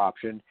 5th-year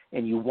option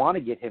and you want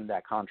to get him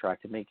that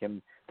contract to make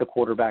him the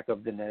quarterback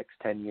of the next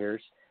 10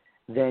 years,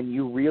 then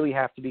you really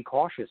have to be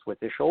cautious with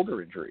his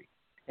shoulder injury.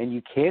 And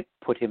you can't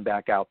put him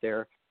back out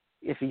there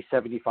if he's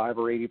 75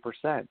 or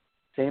 80%.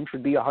 Sam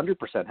should be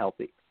 100%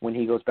 healthy when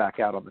he goes back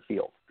out on the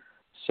field.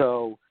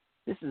 So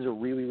this is a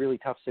really, really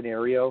tough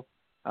scenario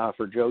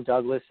for Joe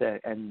Douglas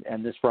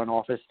and this front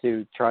office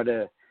to try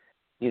to,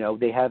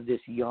 they have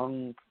this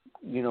young,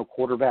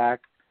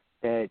 quarterback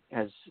that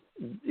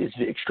is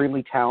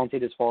extremely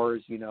talented as far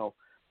as,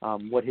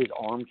 what his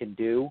arm can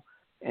do.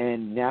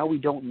 And now we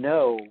don't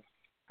know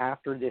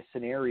after this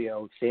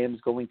scenario, Sam's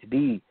going to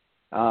be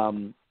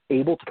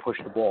able to push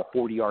the ball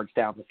 40 yards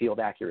down the field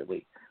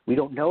accurately. We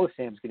don't know if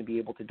Sam's going to be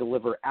able to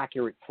deliver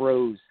accurate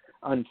throws,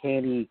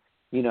 uncanny,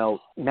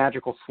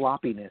 magical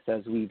sloppiness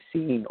as we've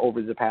seen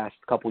over the past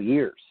couple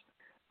years.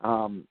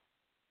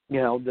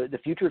 The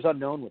future is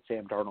unknown with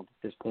Sam Darnold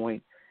at this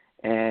point.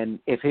 And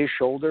if his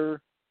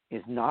shoulder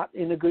is not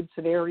in a good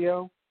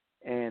scenario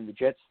and the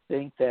Jets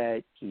think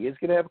that he is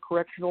going to have a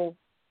correctional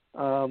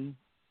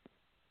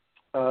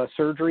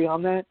surgery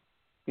on that,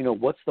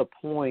 what's the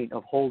point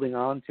of holding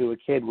on to a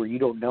kid where you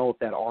don't know if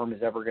that arm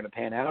is ever going to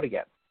pan out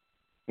again?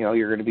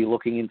 You're going to be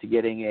looking into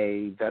getting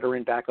a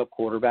veteran backup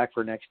quarterback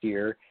for next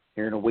year.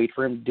 You're going to wait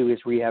for him to do his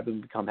rehab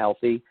and become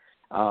healthy.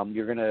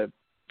 You're going to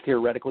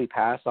theoretically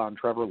pass on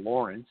Trevor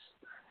Lawrence,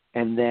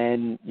 and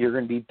then you're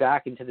going to be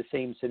back into the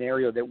same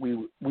scenario that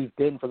we've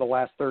been for the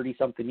last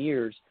 30-something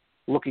years,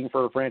 looking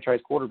for a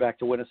franchise quarterback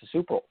to win us a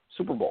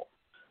Super Bowl.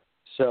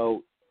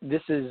 So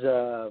this is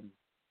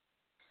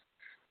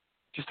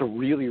just a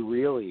really,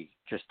 really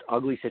just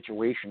ugly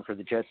situation for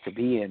the Jets to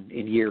be in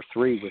year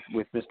 3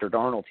 with Mr.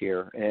 Darnold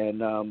here.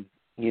 And,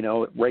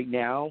 right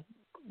now,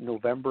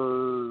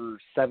 November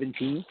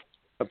 17th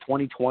of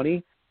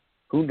 2020,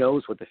 who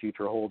knows what the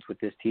future holds with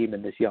this team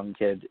and this young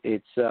kid.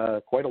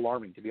 It's quite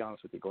alarming, to be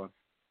honest with you, Glenn.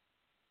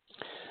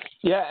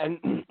 Yeah,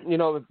 and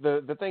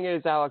the thing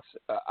is, Alex,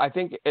 I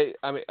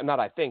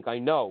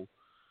know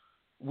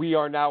we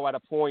are now at a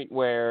point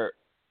where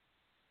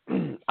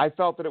I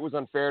felt that it was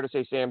unfair to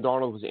say Sam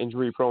Darnold was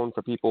injury prone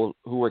for people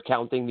who were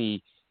counting the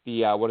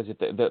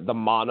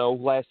mono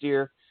last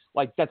year.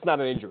 Like, that's not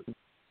an injury.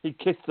 He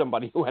kissed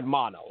somebody who had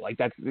mono. Like,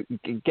 that's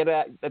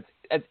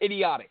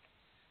idiotic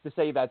to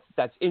say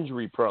that's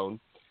injury prone.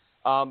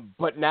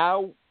 But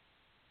now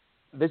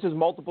this is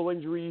multiple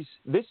injuries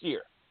this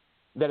year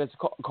that has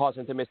caused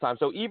him to miss time.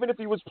 So even if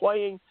Sam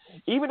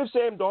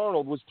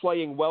Darnold was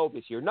playing well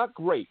this year, not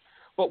great,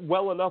 but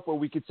well enough where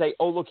we could say,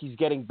 oh, look, he's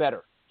getting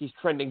better. He's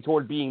trending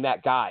toward being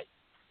that guy.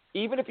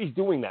 Even if he's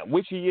doing that,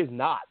 which he is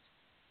not,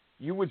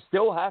 you would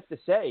still have to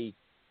say,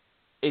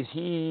 is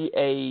he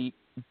a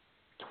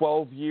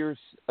 12 years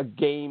a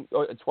game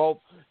or a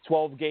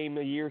 12 game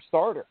a year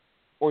starter?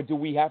 Or do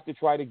we have to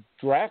try to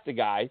draft a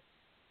guy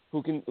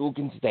who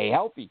can stay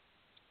healthy?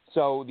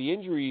 So the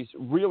injuries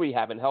really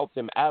haven't helped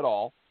him at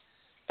all.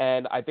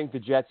 And I think the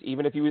Jets,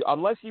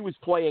 unless he was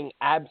playing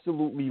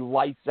absolutely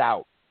lights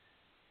out,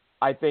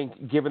 I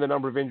think given the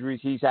number of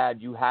injuries he's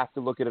had, you have to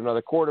look at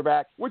another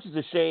quarterback, which is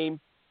a shame.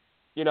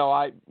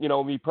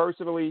 Me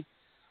personally,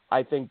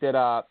 I think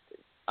that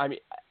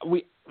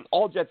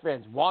all Jets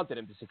fans wanted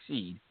him to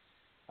succeed,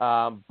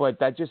 but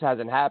that just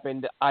hasn't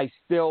happened. I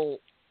still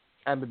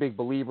am a big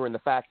believer in the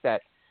fact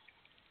that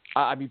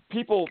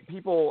people,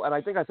 and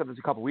I think I said this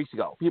a couple weeks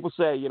ago. People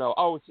say,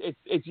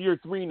 it's year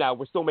 3 now.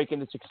 We're still making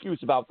this excuse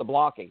about the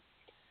blocking,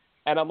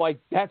 and I'm like,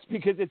 that's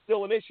because it's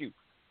still an issue.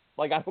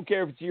 Like, I don't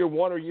care if it's year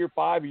 1 or year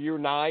 5 or year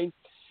 9.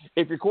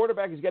 If your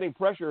quarterback is getting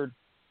pressured,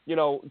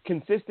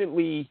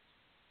 consistently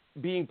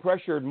being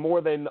pressured more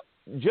than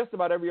just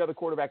about every other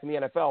quarterback in the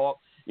NFL,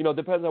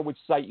 depends on which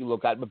site you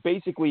look at. But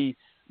basically,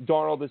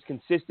 Darnold is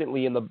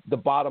consistently in the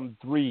bottom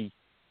 3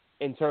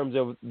 in terms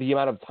of the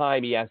amount of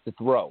time he has to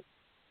throw.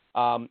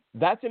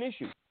 That's an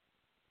issue.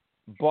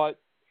 But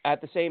at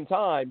the same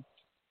time,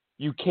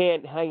 you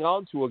can't hang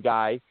on to a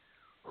guy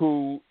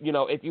who,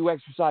 if you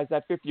exercise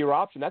that 5th-year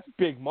option, that's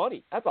big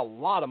money. That's a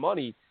lot of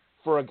money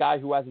for a guy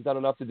who hasn't done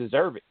enough to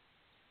deserve it.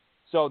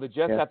 So the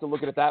Jets have to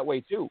look at it that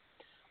way too.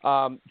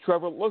 Listen,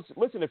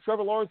 if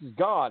Trevor Lawrence is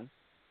gone,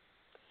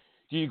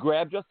 do you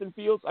grab Justin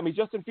Fields? I mean,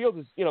 Justin Fields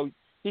is,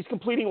 he's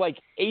completing like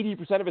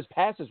 80% of his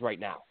passes right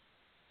now.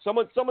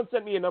 Someone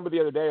sent me a number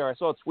the other day, or I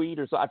saw a tweet,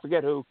 or so, I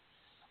forget who.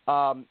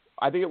 I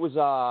think it was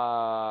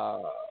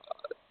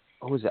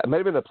who was that? It might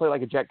have been the Play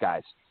Like a Jet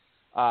guys.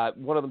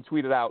 One of them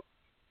tweeted out,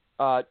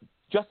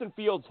 Justin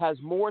Fields has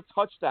more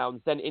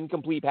touchdowns than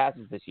incomplete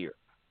passes this year.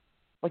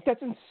 Like,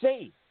 that's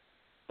insane.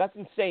 That's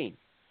insane.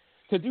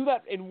 To do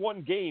that in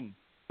one game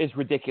is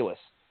ridiculous.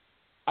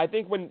 I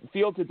think when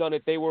Fields had done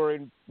it, they were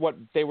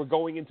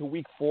going into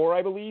week 4,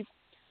 I believe.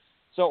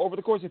 So over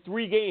the course of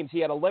 3 games, he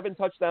had 11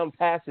 touchdown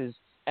passes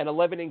and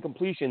 11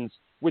 incompletions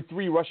with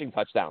 3 rushing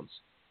touchdowns.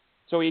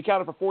 So he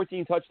accounted for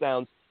 14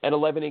 touchdowns and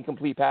 11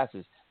 incomplete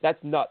passes.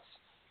 That's nuts.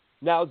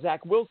 Now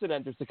Zach Wilson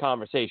enters the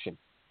conversation.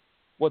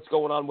 What's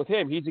going on with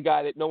him? He's a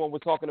guy that no one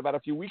was talking about a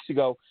few weeks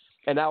ago,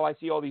 and now I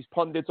see all these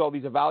pundits, all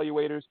these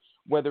evaluators,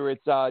 whether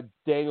it's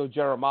Daniel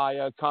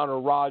Jeremiah,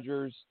 Connor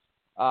Rogers,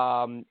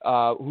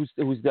 who's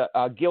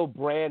the Gil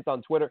Brandt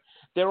on Twitter.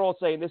 They're all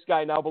saying this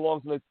guy now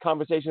belongs in the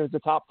conversation as the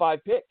top 5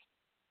 pick.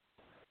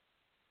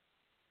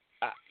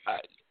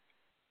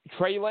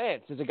 Trey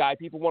Lance is a guy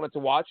people wanted to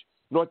watch.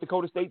 North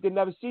Dakota State didn't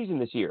have a season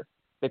this year.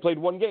 They played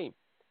 1 game.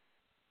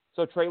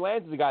 So Trey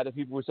Lance is a guy that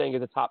people were saying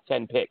is a top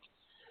 10 pick.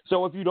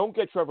 So if you don't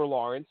get Trevor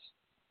Lawrence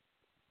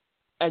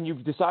and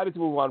you've decided to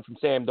move on from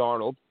Sam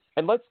Darnold,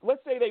 and let's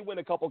say they win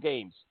a couple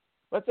games.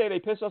 Let's say they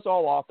piss us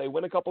all off, they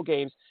win a couple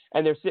games,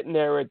 and they're sitting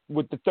there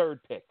with the 3rd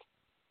pick.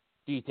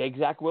 Do you take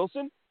Zach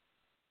Wilson?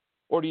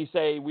 Or do you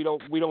say we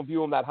don't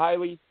view him that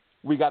highly?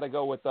 We got to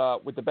go with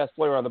the best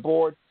player on the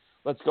board.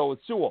 Let's go with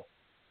Sewell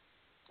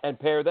and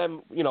pair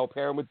him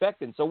with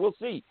Becton. So we'll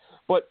see.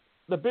 But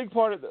the big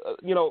part of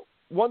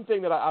one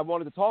thing that I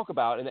wanted to talk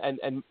about,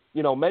 and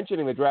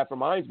mentioning the draft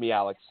reminds me,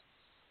 Alex,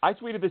 I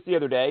tweeted this the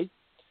other day.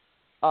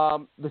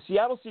 The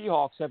Seattle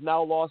Seahawks have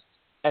now lost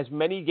as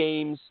many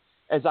games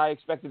as I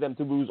expected them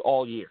to lose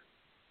all year.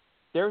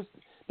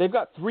 They've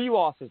got 3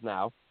 losses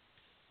now.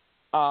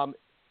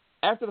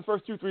 After the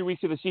first 2-3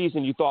 weeks of the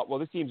season, you thought, well,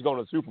 this team's going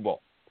to the Super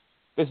Bowl.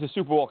 This is a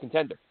Super Bowl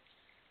contender.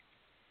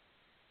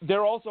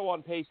 They're also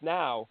on pace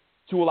now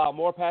to allow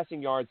more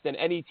passing yards than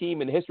any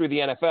team in the history of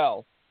the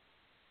NFL.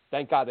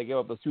 Thank God they gave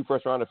up those 2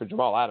 first-rounders for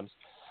Jamal Adams.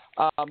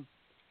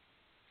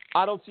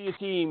 I don't see a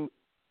team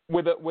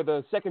with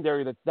a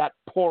secondary that's that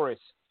porous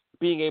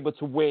being able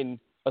to win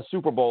a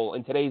Super Bowl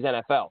in today's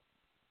NFL.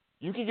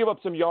 You can give up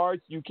some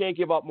yards. You can't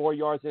give up more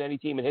yards than any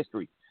team in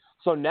history.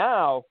 So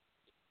now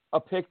a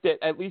pick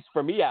that, at least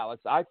for me,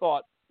 Alex, I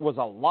thought was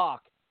a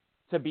lock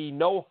to be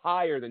no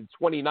higher than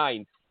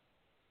 29th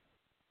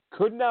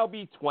could now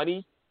be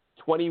 20,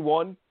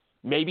 21,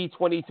 maybe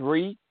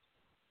 23.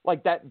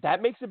 Like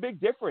that makes a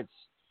big difference.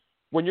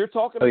 When you're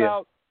talking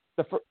about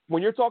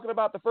when you're talking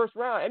about the first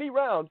round, any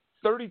round,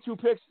 32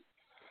 picks,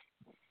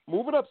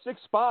 moving up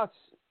 6 spots,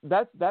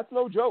 that's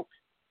no joke.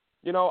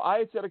 You know, I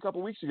had said a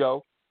couple weeks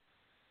ago,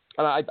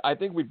 and I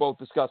think we both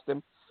discussed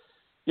him.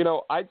 You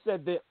know, I'd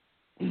said that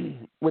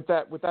with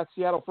that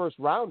Seattle first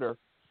rounder,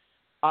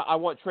 I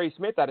want Trey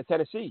Smith out of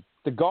Tennessee,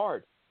 the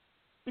guard,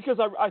 because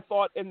I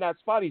thought in that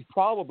spot he's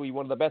probably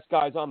one of the best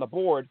guys on the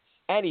board,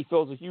 and he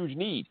fills a huge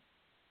need.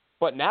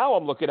 But now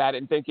I'm looking at it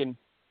and thinking,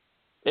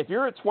 if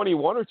you're at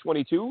 21 or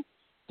 22,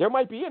 there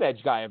might be an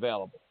edge guy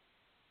available.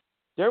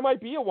 There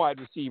might be a wide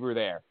receiver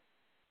there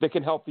that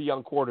can help the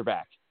young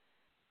quarterback.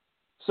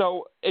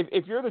 So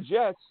if you're the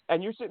Jets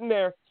and you're sitting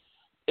there,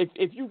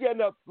 if you get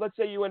up, let's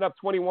say you end up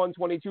 21,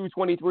 22,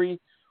 23,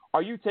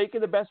 are you taking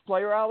the best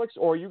player, Alex,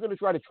 or are you going to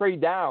try to trade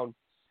down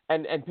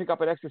and pick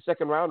up an extra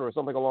second rounder or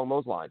something along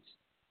those lines?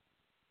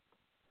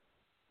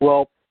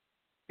 Well,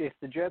 if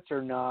the Jets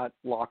are not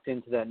locked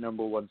into that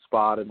number 1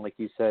 spot, and like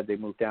you said, they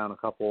moved down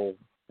just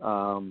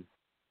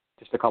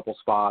a couple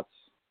spots,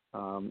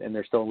 and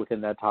they're still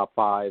within that top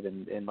 5,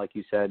 and like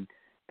you said,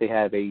 they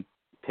have a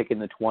pick in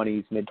the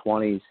 20s,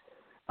 mid-20s,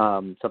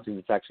 something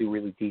that's actually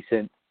really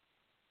decent.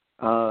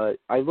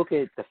 I look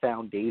at the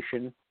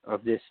foundation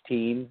of this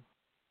team,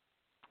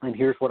 and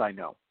here's what I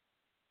know.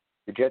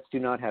 The Jets do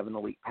not have an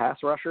elite pass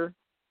rusher.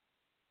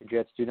 The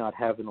Jets do not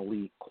have an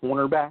elite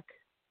cornerback,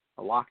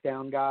 a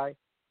lockdown guy,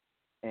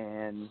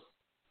 and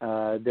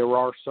there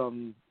are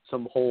some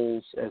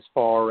holes as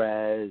far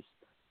as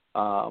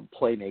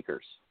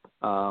playmakers,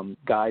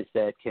 guys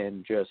that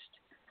can just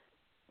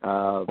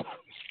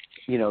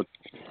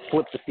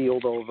flip the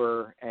field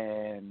over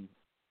and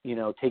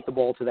take the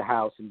ball to the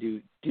house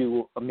and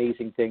do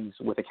amazing things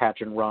with a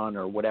catch and run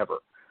or whatever.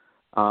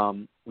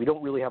 We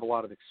don't really have a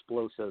lot of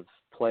explosive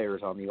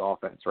players on the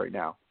offense right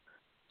now.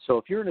 So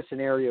if you're in a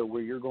scenario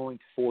where you're going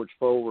to forge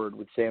forward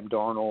with Sam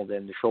Darnold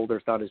and the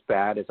shoulder's not as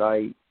bad as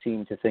I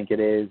seem to think it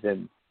is,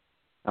 and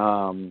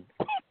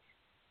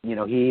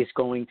he's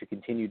going to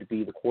continue to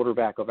be the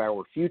quarterback of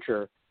our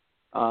future,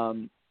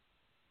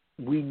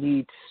 we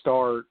need to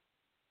start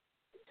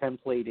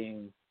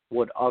templating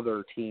what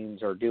other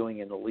teams are doing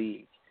in the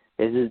league.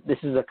 This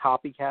is a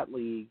copycat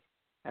league,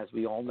 as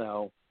we all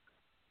know,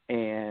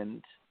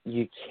 and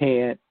you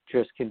can't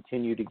just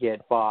continue to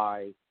get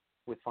by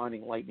with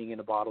finding lightning in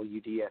a bottle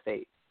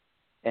UDFA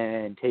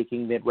and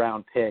taking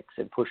mid-round picks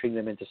and pushing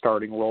them into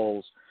starting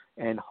roles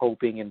and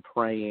hoping and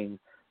praying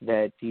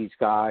that these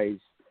guys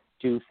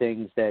do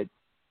things that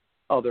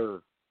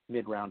other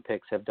mid-round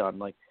picks have done.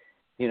 Like,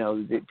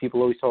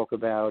 people always talk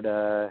about,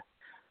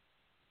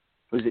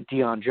 was it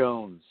Deion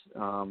Jones,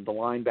 the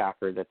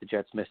linebacker that the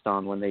Jets missed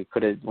on when they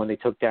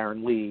took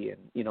Darren Lee, and,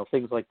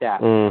 things like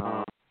that.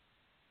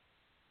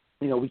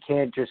 We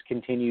can't just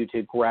continue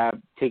to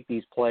take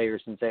these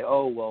players and say,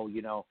 oh, well,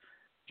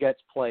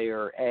 Jets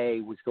player A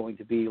was going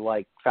to be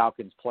like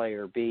Falcons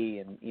player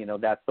B, and,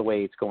 that's the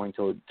way it's going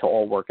to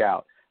all work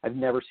out. I've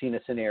never seen a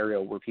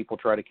scenario where people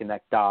try to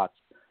connect dots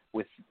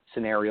with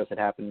scenarios that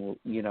happen,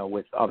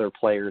 with other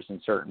players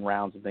in certain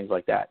rounds and things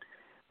like that.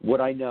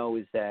 What I know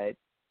is that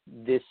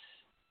this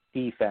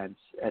defense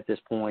at this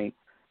point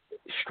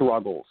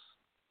struggles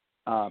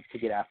to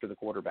get after the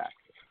quarterback,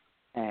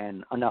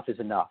 and enough is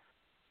enough.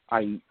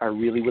 I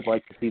really would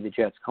like to see the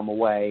Jets come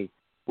away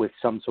with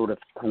some sort of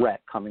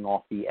threat coming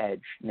off the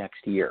edge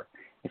next year.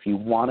 If you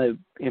want to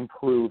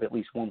improve at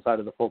least one side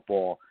of the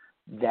football,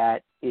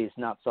 that is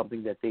not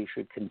something that they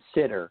should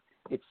consider.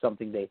 It's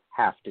something they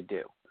have to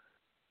do.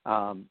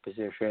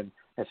 Position.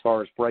 As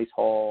far as Bryce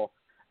Hall,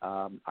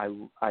 I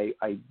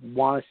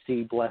want to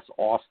see Bless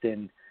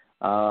Austin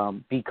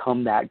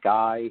become that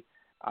guy.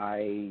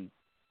 I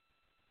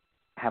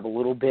have a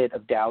little bit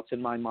of doubts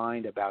in my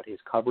mind about his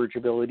coverage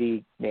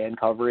ability, man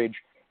coverage,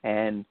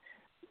 and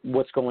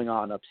what's going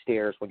on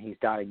upstairs when he's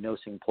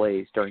diagnosing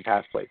plays during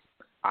pass plays.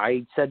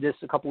 I said this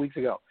a couple weeks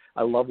ago.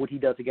 I love what he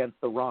does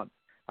against the run.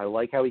 I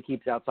like how he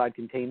keeps outside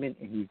containment,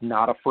 and he's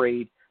not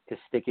afraid to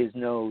stick his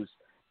nose,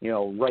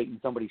 right in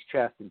somebody's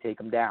chest and take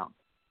them down.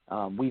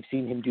 We've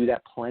seen him do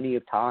that plenty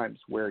of times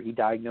where he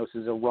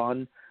diagnoses a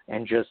run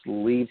and just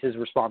leaves his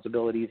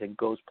responsibilities and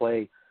goes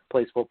plays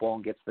football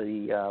and gets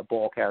the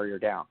ball carrier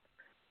down.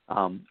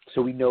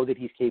 So we know that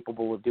he's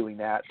capable of doing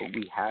that, but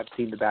we have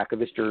seen the back of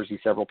his jersey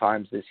several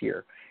times this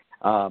year.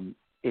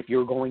 If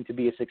you're going to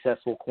be a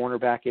successful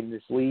cornerback in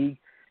this league,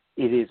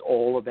 it is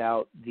all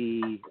about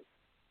the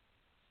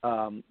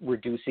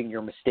reducing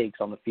your mistakes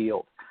on the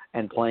field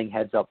and playing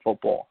heads-up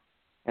football.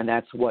 And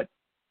that's what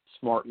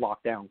smart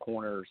lockdown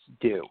corners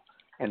do.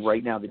 And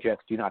right now the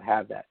Jets do not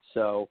have that.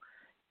 So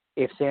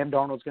if Sam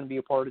Darnold's going to be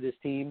a part of this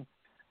team,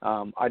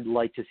 I'd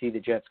like to see the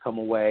Jets come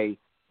away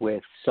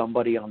with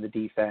somebody on the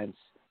defense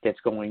that's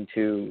going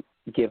to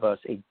give us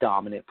a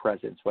dominant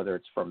presence, whether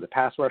it's from the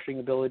pass rushing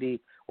ability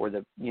or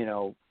the,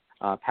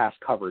 pass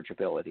coverage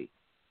ability.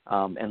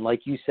 And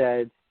like you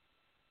said,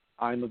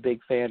 I'm a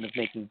big fan of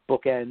making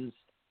bookends,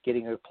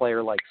 getting a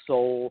player like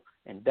Soul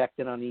and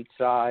Becton on each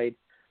side.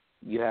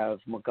 You have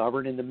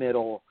McGovern in the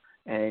middle,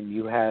 and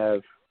you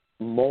have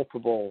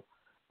multiple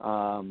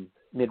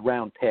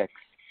mid-round picks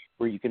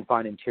where you can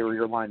find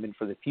interior linemen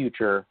for the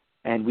future.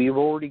 And we've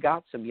already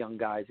got some young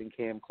guys in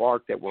Cam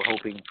Clark that we're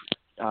hoping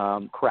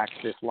cracks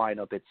this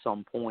lineup at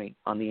some point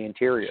on the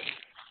interior.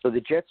 So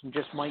the Jets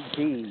just might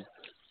be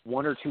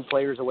one or two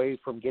players away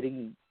from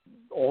getting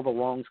all the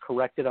wrongs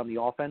corrected on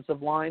the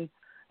offensive line,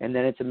 and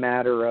then it's a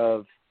matter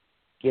of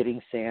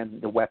getting Sam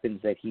the weapons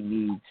that he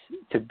needs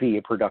to be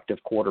a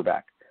productive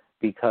quarterback,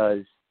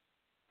 because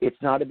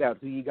it's not about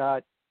who you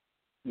got.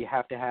 You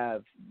have to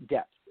have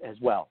depth as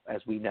well,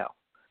 as we know.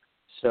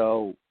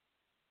 So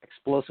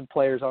explosive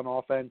players on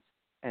offense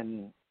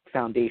and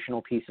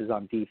foundational pieces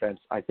on defense,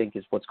 I think,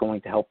 is what's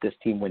going to help this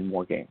team win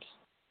more games.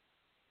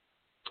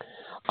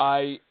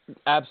 I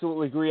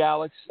absolutely agree,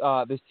 Alex.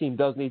 This team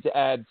does need to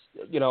add,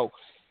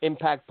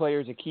 impact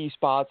players at key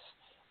spots.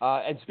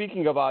 And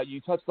speaking of,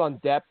 you touched on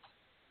depth.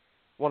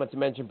 Wanted to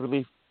mention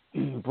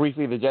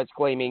briefly the Jets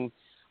claiming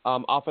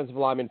offensive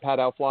lineman Pat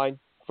Elflein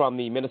from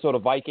the Minnesota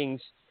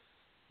Vikings.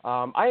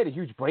 I had a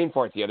huge brain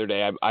fart the other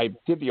day. I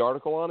did the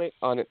article on it,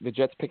 the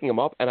Jets picking him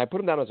up, and I put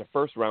him down as a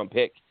first-round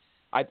pick.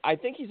 I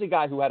think he's a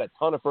guy who had a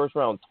ton of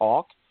first-round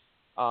talk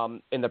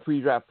in the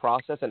pre-draft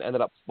process and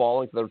ended up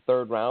falling to the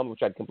third round,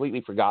 which I'd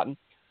completely forgotten.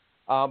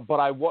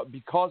 But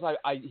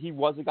he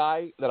was a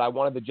guy that I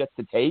wanted the Jets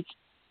to take,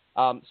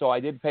 so I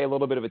did pay a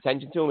little bit of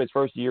attention to him his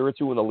first year or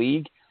two in the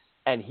league,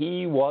 and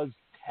he was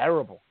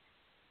terrible.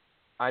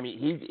 I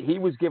mean, he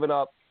was giving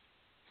up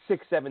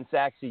 6-7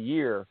 sacks a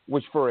year,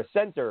 which for a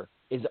center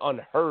is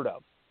unheard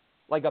of.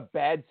 Like a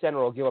bad center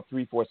will give up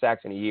 3-4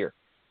 sacks in a year.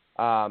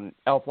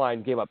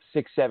 Elflein gave up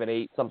 6, 7,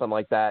 8, something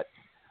like that.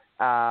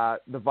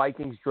 The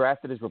Vikings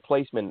drafted his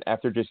replacement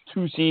after just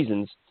 2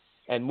 seasons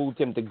and moved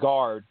him to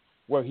guard,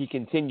 where he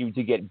continued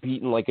to get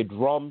beaten like a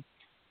drum.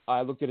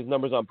 I looked at his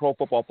numbers on Pro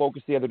Football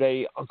Focus the other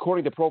day.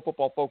 According to Pro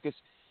Football Focus,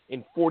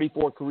 in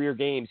 44 career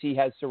games, he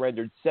has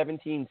surrendered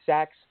 17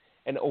 sacks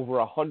and over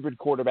 100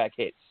 quarterback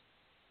hits.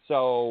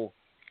 So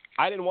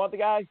I didn't want the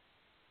guy,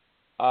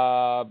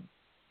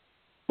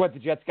 but the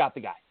Jets got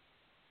the guy.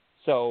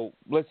 So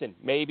listen,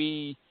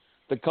 maybe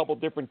the couple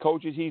different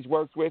coaches he's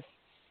worked with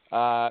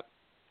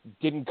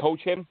didn't coach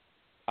him.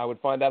 I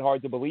would find that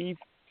hard to believe.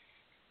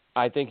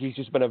 I think he's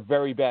just been a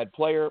very bad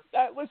player.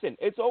 Listen,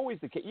 it's always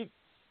the case.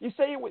 You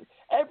say it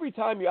every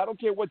time. I don't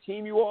care what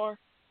team you are.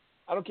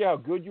 I don't care how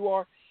good you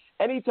are.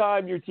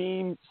 Anytime your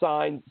team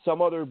signs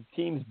some other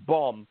team's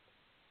bum,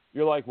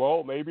 you're like,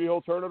 well, maybe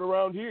he'll turn it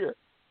around here.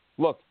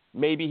 Look,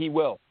 maybe he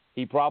will.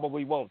 He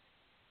probably won't.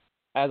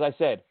 As I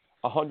said,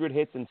 100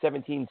 hits and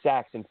 17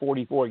 sacks in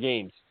 44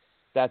 games.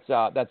 That's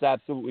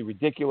absolutely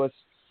ridiculous.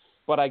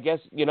 But I guess,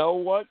 you know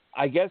what?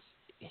 I guess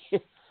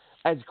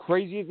as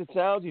crazy as it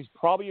sounds, he's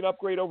probably an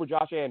upgrade over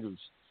Josh Andrews,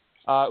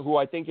 who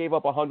I think gave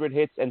up 100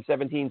 hits and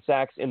 17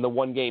 sacks in the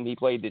one game he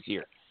played this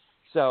year.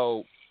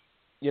 So,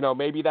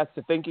 maybe that's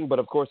the thinking. But,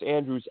 of course,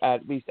 Andrews,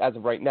 at least as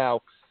of right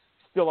now,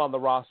 still on the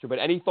roster. But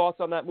any thoughts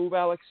on that move,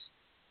 Alex?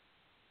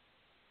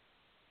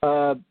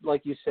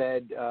 Like you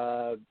said,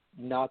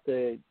 not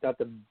the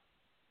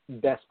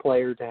best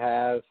player to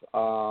have.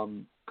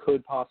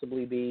 Could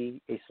possibly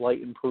be a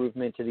slight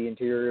improvement to the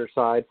interior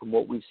side from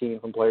what we've seen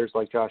from players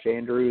like Josh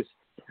Andrews.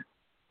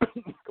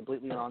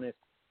 Completely honest,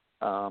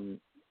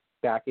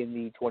 back in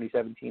the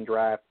 2017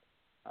 draft,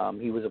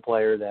 he was a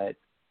player that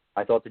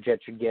I thought the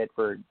Jets should get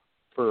for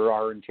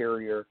our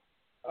interior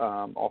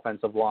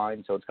offensive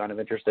line. So it's kind of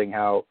interesting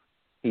how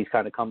he's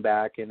kind of come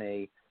back in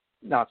a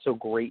not so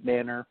great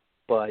manner.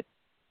 But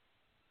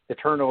the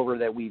turnover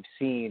that we've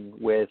seen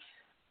with,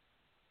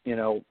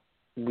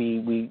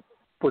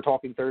 we're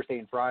talking Thursday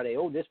and Friday.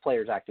 Oh, this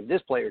player's active.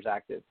 This player's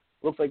active.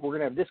 Looks like we're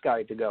going to have this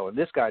guy to go and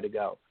this guy to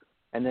go.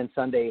 And then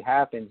Sunday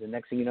happens, and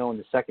next thing you know, in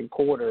the second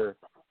quarter,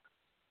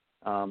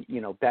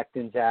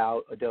 Becton's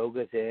out,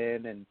 Adoga's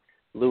in, and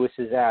Lewis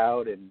is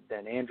out, and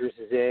then Andrews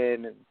is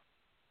in, and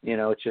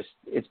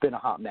it's been a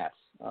hot mess.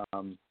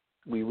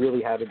 We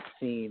really haven't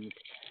seen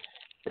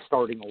the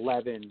starting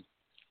 11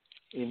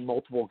 in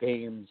multiple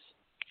games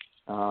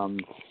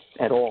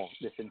at all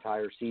this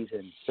entire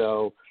season.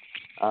 So.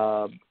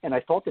 And I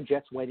thought the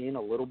Jets went in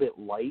a little bit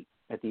light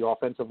at the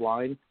offensive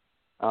line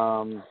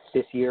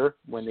this year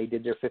when they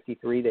did their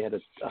 53. They had a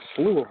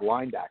slew of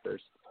linebackers.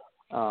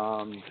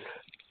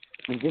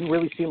 It didn't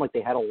really seem like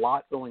they had a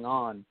lot going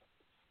on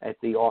at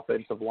the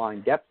offensive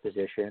line depth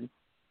position.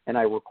 And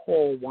I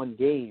recall one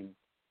game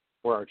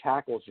where our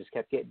tackles just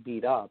kept getting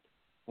beat up,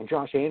 and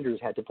Josh Andrews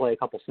had to play a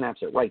couple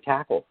snaps at right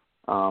tackle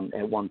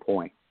at one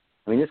point.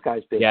 I mean, this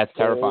guy's been it's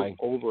terrifying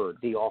over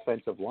the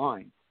offensive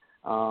line.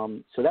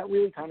 So that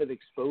really kind of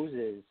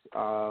exposes,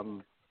 how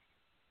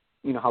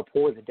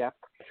poor the depth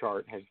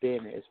chart has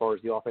been as far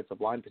as the offensive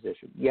line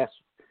position. Yes,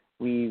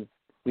 we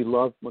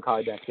love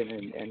Mekhi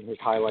Becton and his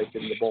highlights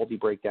and the Baldy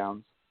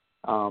breakdowns.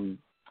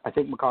 I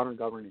think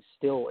McConnor-Govern is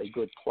still a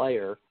good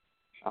player.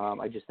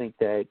 I just think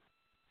that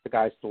the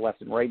guys to the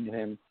left and right of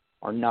him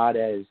are not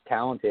as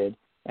talented,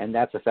 and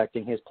that's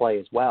affecting his play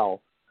as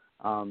well.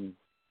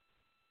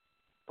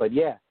 But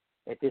yeah,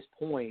 at this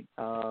point,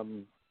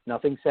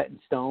 nothing's set in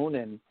stone,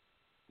 and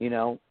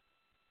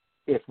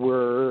if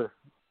we're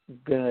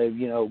gonna,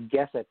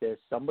 guess at this,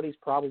 somebody's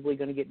probably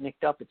gonna get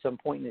nicked up at some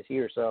point in this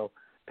year. So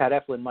Pat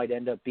Eflin might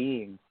end up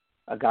being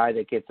a guy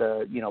that gets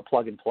a,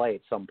 plug and play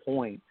at some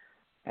point.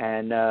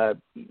 And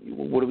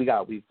what do we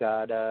got? We've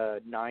got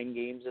 9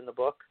 games on the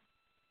books,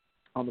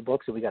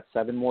 and we got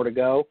 7 more to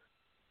go.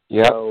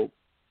 Yeah. So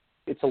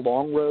it's a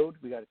long road.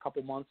 We got a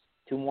couple months,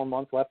 2 more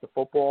months left of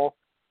football.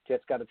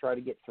 Jets got to try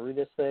to get through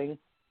this thing.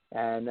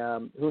 And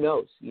who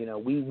knows?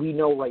 We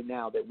know right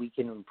now that we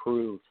can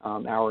improve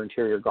our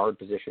interior guard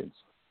positions.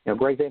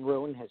 Greg Van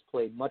Roten has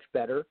played much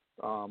better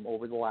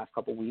over the last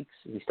couple weeks.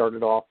 He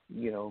started off,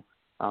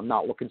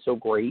 not looking so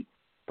great,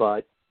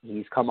 but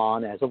he's come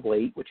on as of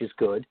late, which is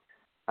good.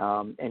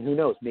 And who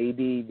knows?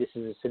 Maybe this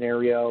is a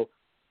scenario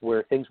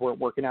where things weren't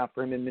working out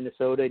for him in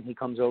Minnesota, and he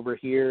comes over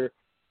here,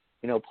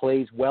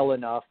 plays well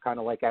enough, kind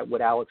of like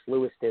what Alex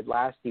Lewis did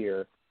last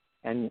year,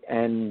 and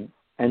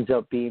ends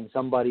up being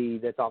somebody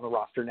that's on the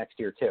roster next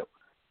year too.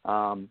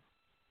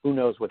 Who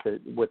knows what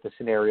the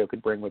scenario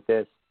could bring with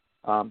this?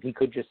 He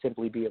could just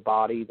simply be a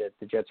body that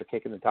the Jets are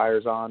kicking the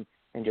tires on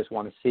and just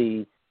want to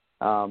see,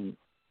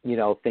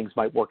 things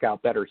might work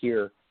out better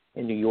here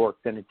in New York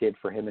than it did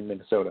for him in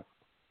Minnesota.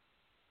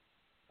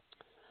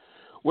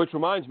 Which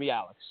reminds me,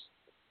 Alex,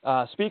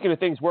 speaking of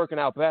things working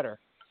out better,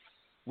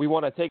 we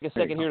want to take a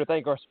second here to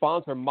thank our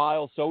sponsor,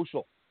 Miles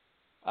Social.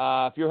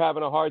 If you're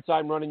having a hard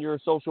time running your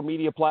social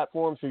media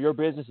platforms for your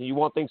business and you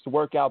want things to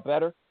work out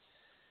better,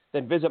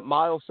 then visit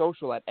Miles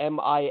Social at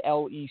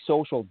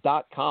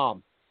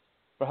milesocial.com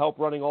for help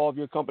running all of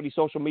your company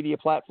social media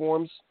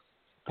platforms.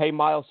 Pay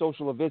Miles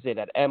Social a visit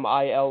at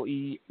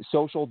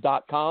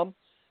milesocial.com.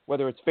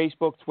 Whether it's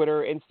Facebook,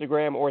 Twitter,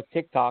 Instagram, or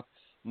TikTok,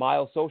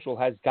 Miles Social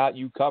has got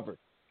you covered.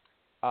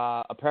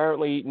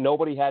 Apparently,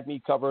 nobody had me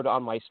covered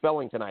on my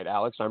spelling tonight,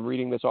 Alex. I'm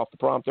reading this off the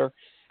prompter,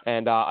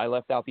 and I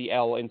left out the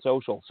L in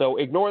social. So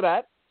ignore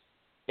that.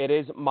 It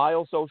is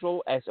Miles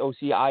Social,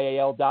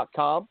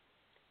 SOCIAL.com.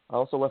 I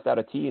also left out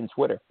a T in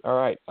Twitter. All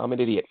right, I'm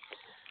an idiot.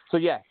 So,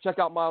 yeah, check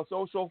out Miles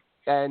Social,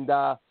 and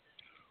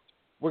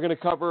we're going to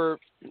cover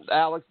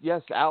Alex.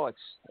 Yes, Alex.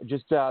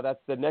 Just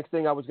that's the next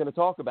thing I was going to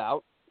talk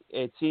about.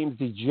 It seems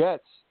the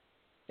Jets,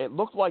 it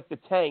looked like the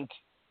tank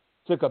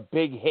took a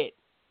big hit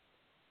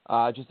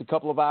just a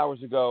couple of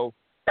hours ago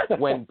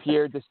when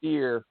Pierre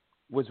Desir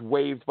was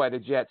waived by the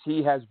Jets.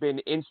 He has been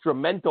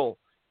instrumental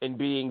in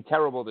being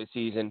terrible this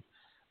season.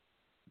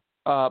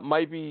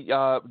 Might be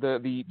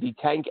the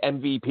tank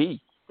MVP,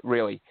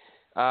 really.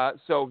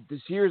 So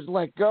Desir's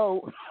let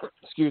go.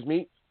 Excuse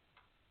me.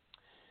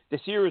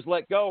 Desir is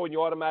let go, and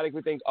you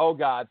automatically think, oh,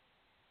 God,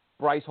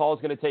 Bryce Hall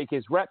is going to take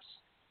his reps.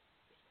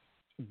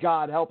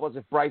 God help us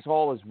if Bryce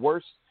Hall is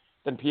worse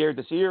than Pierre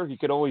Desir. He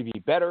could only be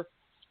better.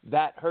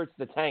 That hurts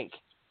the tank.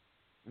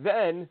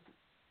 Then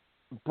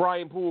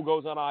Brian Poole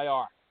goes on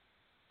IR,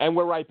 and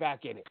we're right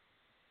back in it.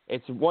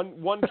 It's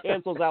one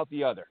cancels out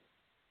the other.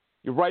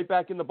 You're right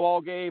back in the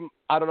ball game.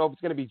 I don't know if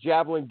it's going to be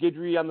Javelin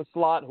Guidry on the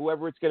slot,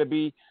 whoever it's going to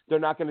be. They're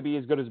not going to be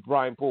as good as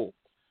Brian Poole.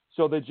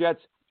 So the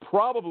Jets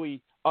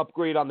probably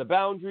upgrade on the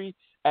boundary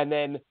and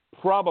then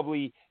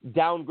probably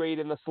downgrade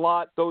in the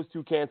slot. Those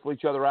two cancel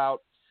each other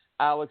out.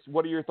 Alex,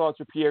 what are your thoughts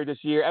for Pierre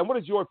Desir? And what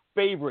is your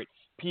favorite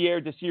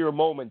Pierre Desir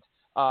moment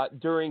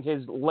during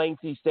his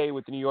lengthy stay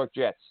with the New York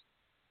Jets?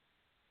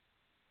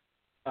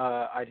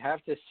 I'd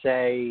have to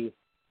say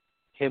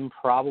him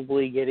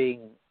probably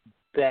getting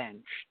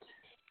benched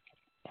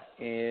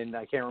in,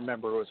 I can't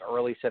remember, it was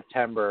early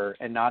September,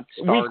 and not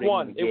starting week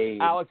 1. the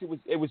game. Alex,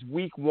 it was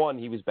week 1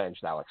 he was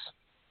benched, Alex.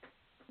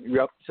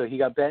 Yep, so he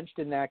got benched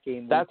in that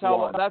game. That's how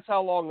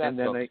long that and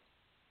took.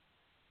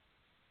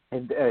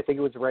 And I think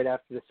it was right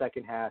after the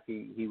second half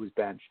he was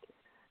benched.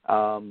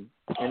 And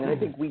then I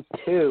think week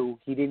 2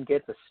 he didn't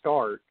get the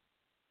start,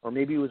 or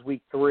maybe it was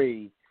week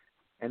 3,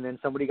 and then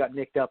somebody got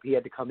nicked up. He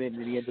had to come in,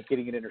 and he ends up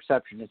getting an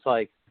interception. It's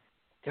like,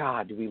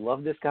 God, do we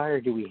love this guy or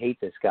do we hate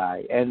this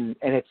guy? And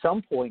at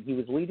some point he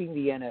was leading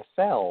the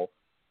NFL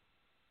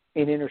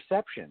in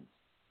interceptions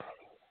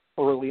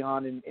early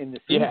on in the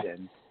season. Yeah.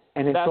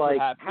 And it's That's like,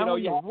 how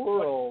in the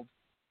world?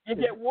 You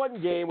get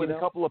one game with a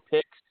couple of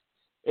picks.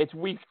 It's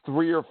week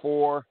 3 or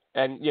 4,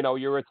 and,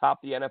 you're atop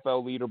the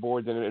NFL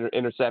leaderboards in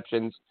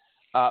interceptions.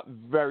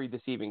 Very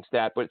deceiving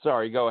stat. But,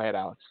 sorry, go ahead,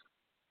 Alex.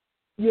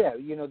 Yeah,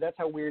 that's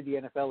how weird the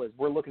NFL is.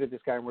 We're looking at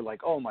this guy, and we're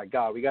like, oh, my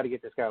God, we got to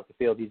get this guy off the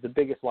field. He's the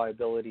biggest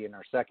liability in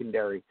our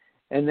secondary.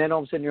 And then all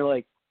of a sudden you're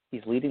like,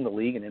 he's leading the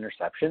league in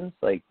interceptions?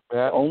 Like,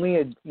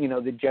 only,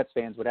 the Jets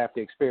fans would have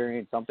to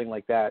experience something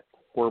like that,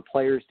 where a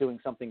player's doing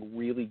something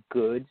really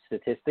good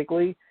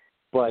statistically,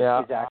 but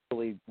is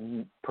actually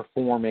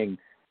performing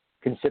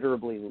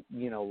considerably,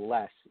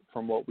 less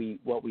from what we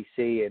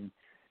see. And,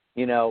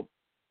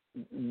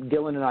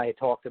 Dylan and I had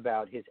talked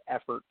about his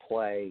effort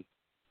play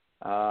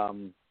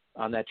on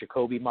that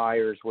Jacoby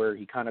Myers, where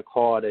he kind of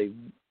caught I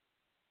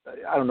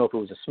don't know if it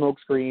was a smoke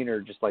screen or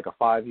just like a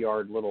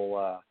 5-yard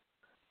little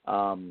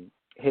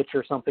hitch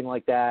or something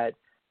like that,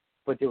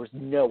 but there was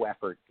no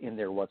effort in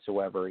there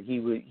whatsoever.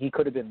 He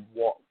could have been,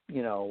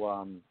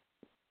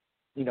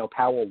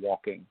 power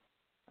walking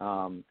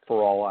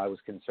for all I was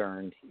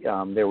concerned.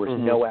 There was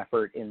no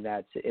effort in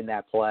that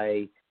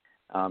play.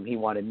 He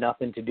wanted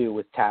nothing to do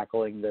with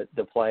tackling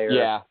the player.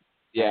 Yeah.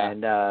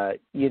 And,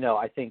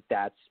 I think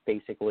that's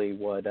basically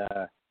what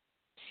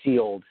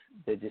sealed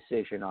the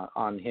decision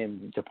on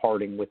him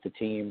departing with the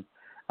team.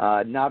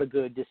 Not a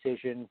good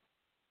decision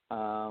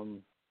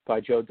by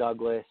Joe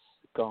Douglas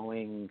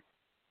going,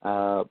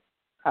 I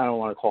don't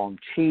want to call him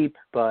cheap,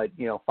 but,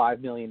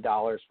 $5 million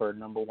for a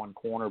number one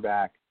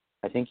cornerback.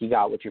 I think you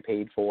got what you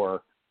paid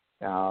for.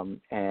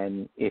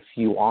 And if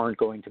you aren't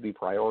going to be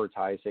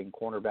prioritizing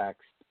cornerbacks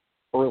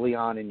early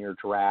on in your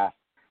draft,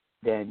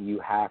 then you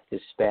have to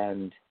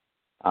spend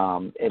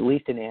at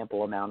least an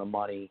ample amount of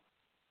money.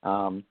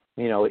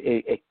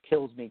 It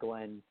kills me,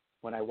 Glenn,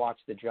 when I watch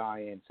the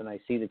Giants and I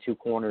see the two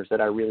corners that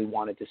I really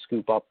wanted to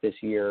scoop up this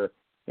year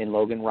in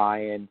Logan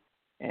Ryan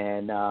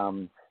and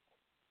the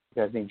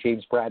guy's name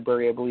James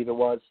Bradbury, I believe it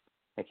was,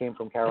 that came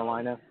from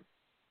Carolina.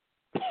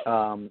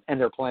 And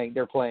they're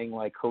playing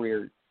like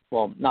career.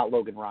 Well, not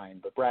Logan Ryan,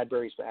 but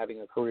Bradbury's having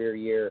a career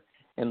year,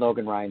 and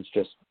Logan Ryan's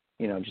just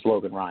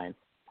Logan Ryan,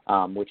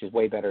 which is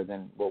way better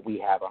than what we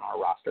have on our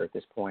roster at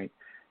this point.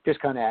 Just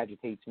kind of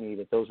agitates me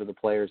that those are the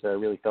players that I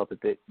really felt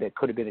that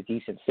could have been a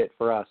decent fit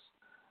for us,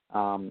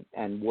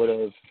 and would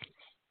have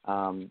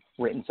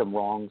written some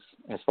wrongs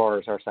as far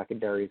as our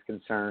secondary is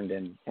concerned,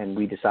 and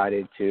we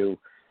decided to,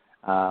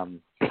 go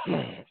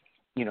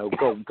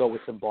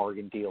with some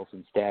bargain deals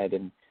instead,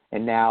 and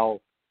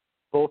now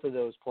both of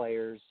those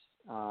players.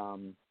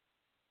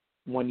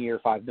 1 year,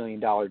 $5 million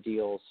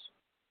deals,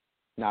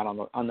 not on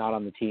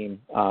the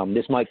team.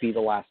 This might be the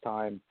last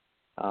time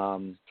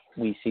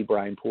we see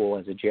Brian Poole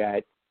as a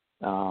Jet,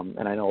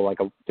 and I know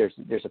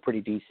there's a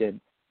pretty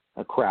decent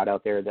crowd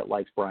out there that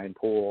likes Brian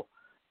Poole.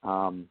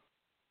 I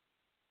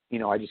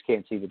just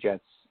can't see the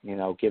Jets,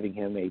 giving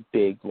him a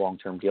big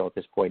long-term deal at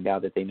this point now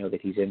that they know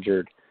that he's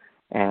injured,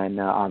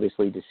 and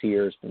obviously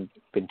Desir's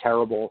been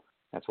terrible.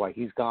 That's why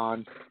he's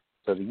gone.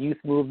 So the youth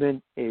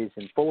movement is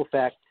in full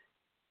effect.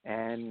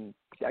 And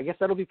I guess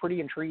that'll be pretty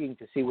intriguing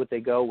to see what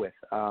they go with.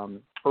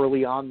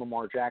 Early on,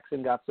 Lamar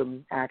Jackson got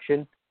some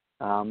action,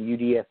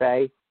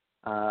 UDFA.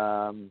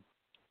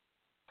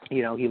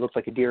 He looks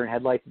like a deer in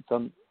headlights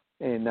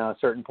in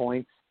certain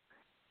points,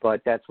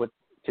 but that's what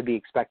to be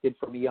expected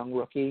from a young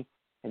rookie.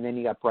 And then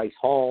you got Bryce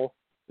Hall,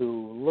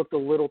 who looked a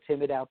little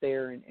timid out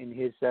there in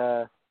his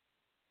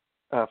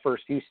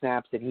first few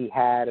snaps that he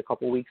had a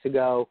couple weeks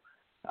ago.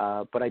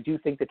 But I do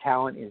think the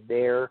talent is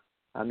there.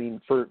 I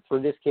mean, for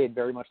this kid,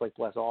 very much like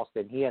Bless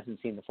Austin, he hasn't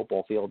seen the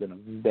football field in a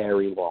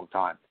very long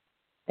time.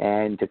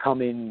 And to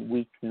come in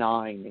week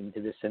 9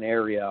 into this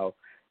scenario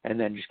and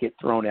then just get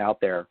thrown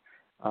out there,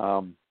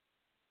 but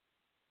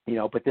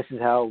this is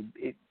how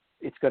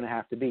it's going to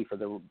have to be for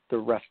the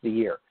rest of the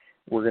year.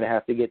 We're going to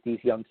have to get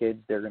these young kids.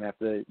 They're going to have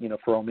to,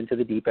 throw them into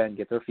the deep end,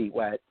 get their feet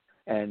wet,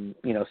 and,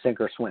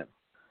 sink or swim.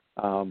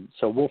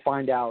 So we'll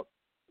find out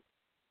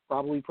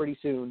probably pretty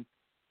soon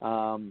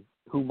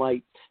who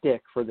might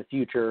stick for the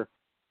future.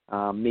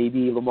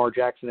 Maybe Lamar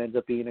Jackson ends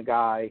up being a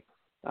guy.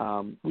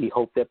 We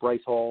hope that Bryce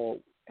Hall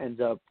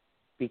ends up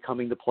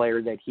becoming the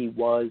player that he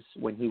was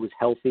when he was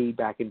healthy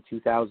back in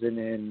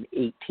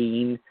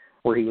 2018,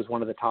 where he was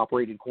one of the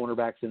top-rated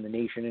cornerbacks in the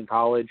nation in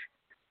college.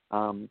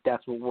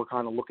 That's what we're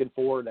kind of looking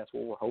for. That's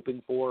what we're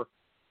hoping for.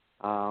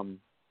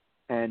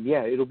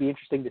 It'll be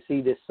interesting to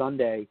see this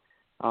Sunday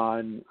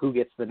on who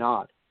gets the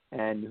nod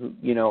and who,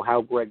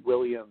 how Greg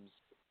Williams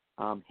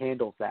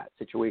handles that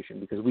situation,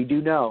 because we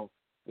do know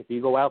if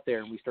you go out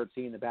there and we start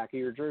seeing the back of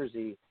your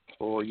jersey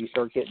or you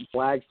start getting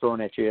flags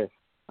thrown at you,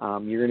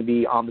 you're going to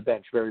be on the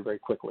bench very, very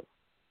quickly.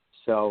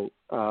 So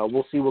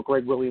we'll see what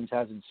Greg Williams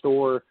has in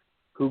store,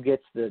 who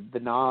gets the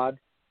nod,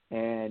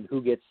 and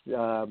who gets,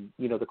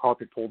 the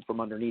carpet pulled from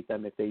underneath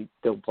them if they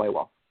don't play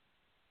well.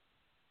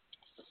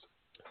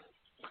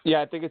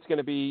 Yeah, I think it's going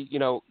to be,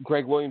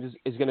 Greg Williams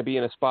is going to be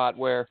in a spot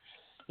where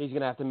he's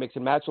going to have to mix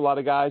and match a lot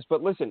of guys.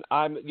 But listen,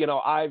 I've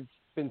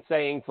been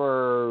saying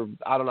for,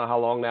 I don't know how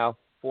long now,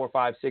 4,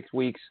 5, 6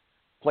 weeks,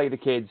 play the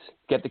kids,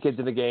 get the kids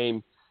in the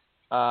game.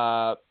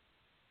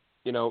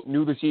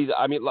 Knew the season.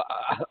 I mean,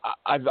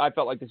 I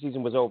felt like the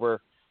season was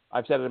over.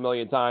 I've said it a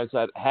million times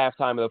at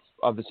halftime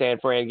of the San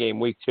Fran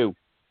game, week 2.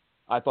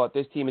 I thought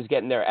this team is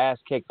getting their ass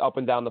kicked up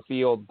and down the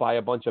field by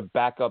a bunch of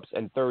backups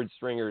and third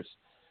stringers.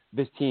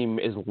 This team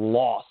is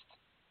lost.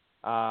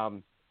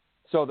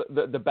 So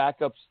the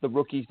backups, the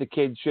rookies, the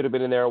kids should have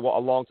been in there a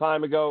long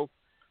time ago.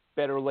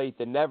 Better late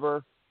than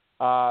never.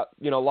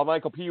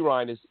 LaMichael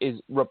Pirine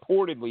is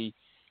reportedly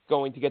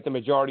going to get the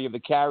majority of the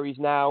carries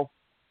now.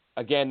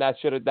 Again, that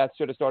should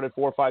have started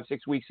 4, 5,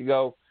 6 weeks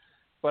ago.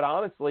 But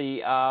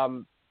honestly,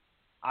 from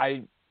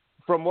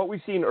what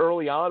we've seen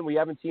early on, we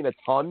haven't seen a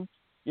ton.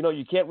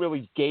 You can't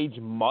really gauge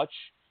much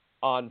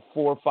on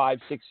 4, 5,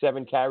 6,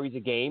 7 carries a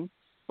game.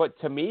 But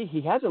to me,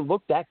 he hasn't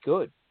looked that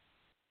good.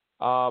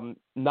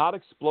 Not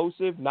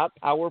explosive, not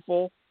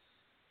powerful.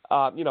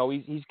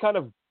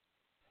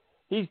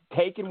 He's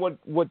taken what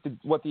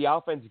the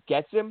offense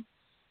gets him,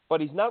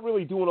 but he's not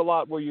really doing a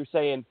lot where you're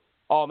saying,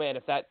 oh man,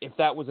 if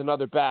that was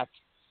another back,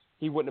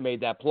 he wouldn't have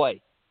made that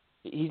play.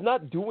 He's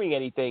not doing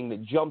anything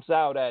that jumps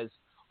out as,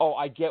 oh,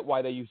 I get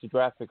why they used a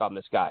draft pick on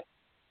this guy.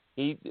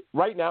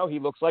 Right now he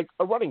looks like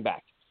a running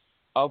back,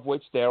 of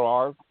which there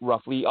are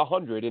roughly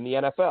 100 in the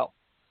NFL.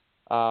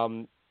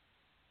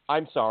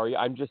 I'm sorry,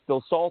 I'm just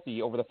still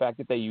salty over the fact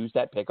that they used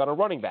that pick on a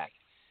running back.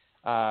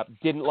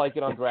 Didn't like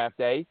it on draft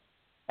day,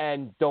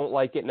 and don't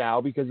like it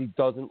now because he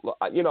doesn't,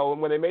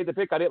 and when they made the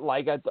pick, I didn't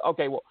like it.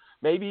 Okay, well,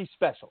 maybe he's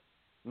special.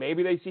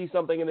 Maybe they see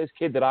something in this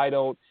kid that I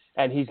don't,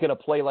 and he's going to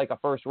play like a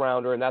first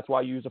rounder, and that's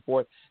why you use a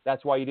fourth.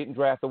 That's why you didn't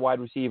draft a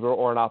wide receiver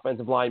or an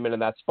offensive lineman in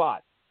that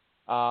spot.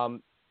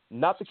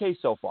 Not the case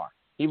so far.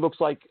 He looks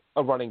like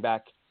a running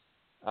back.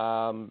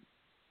 I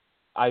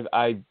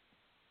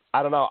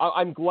don't know.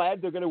 I'm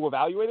glad they're going to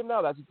evaluate him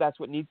now. That's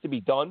what needs to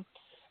be done.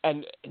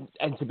 And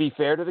to be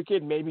fair to the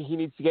kid, maybe he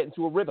needs to get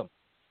into a rhythm.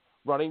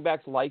 Running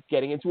backs like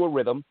getting into a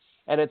rhythm,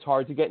 and it's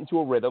hard to get into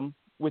a rhythm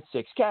with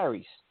 6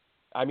 carries.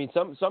 I mean,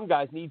 some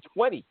guys need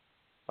 20.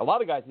 A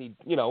lot of guys need,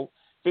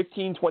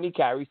 15, 20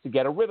 carries to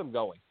get a rhythm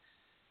going.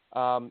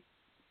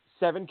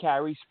 7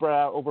 carries spread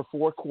out over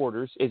 4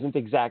 quarters isn't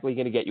exactly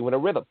going to get you in a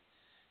rhythm.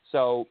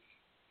 So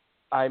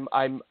I'm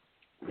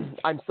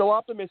still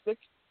optimistic,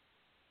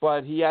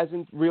 but he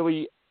hasn't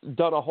really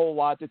done a whole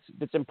lot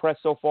that's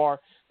impressed so far.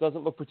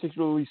 Doesn't look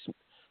particularly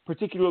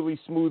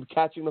smooth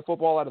catching the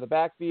football out of the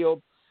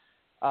backfield.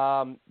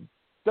 Doesn't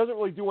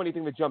really do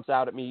anything that jumps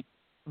out at me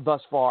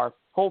thus far.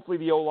 Hopefully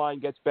the O-line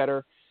gets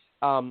better.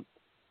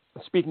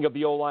 Speaking of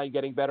the O-line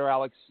getting better,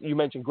 Alex, you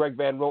mentioned Greg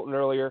Van Roten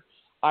earlier.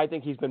 I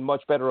think he's been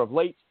much better of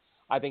late.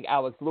 I think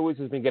Alex Lewis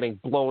has been getting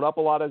blown up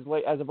a lot as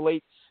of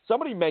late.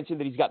 Somebody mentioned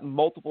that he's got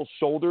multiple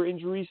shoulder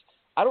injuries.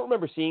 I don't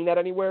remember seeing that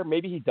anywhere.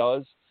 Maybe he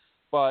does,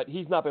 but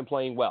he's not been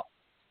playing well.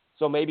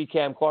 So maybe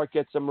Cam Clark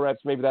gets some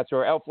reps. Maybe that's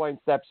where Elflein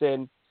steps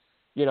in.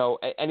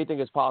 Anything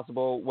is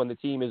possible when the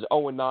team is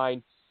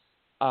 0-9,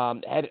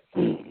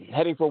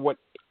 heading for what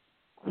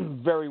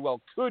very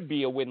well could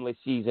be a winless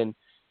season.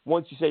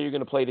 Once you say you're going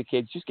to play the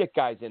kids, just get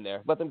guys in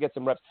there. Let them get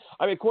some reps.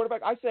 I mean,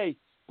 quarterback, I say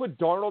put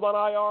Darnold on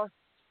IR,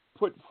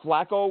 put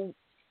Flacco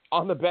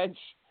on the bench.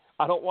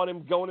 I don't want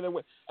him going in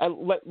there.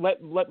 And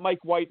let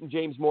Mike White and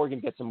James Morgan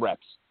get some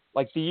reps.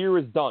 Like, the year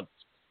is done.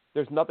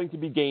 There's nothing to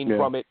be gained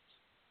from it.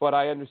 But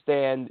I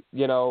understand,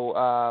 you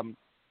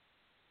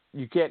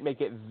can't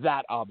make it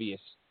that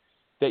obvious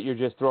that you're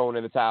just throwing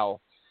in the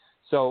towel.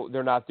 So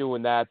they're not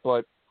doing that.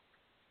 But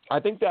I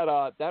think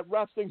that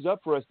wraps things up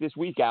for us this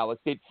week,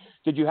 Alex. Did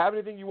you have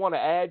anything you want to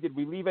add? Did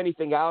we leave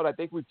anything out? I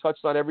think we've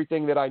touched on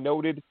everything that I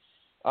noted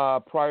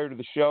prior to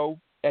the show.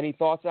 Any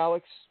thoughts,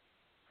 Alex?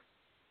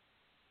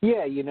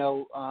 Yeah,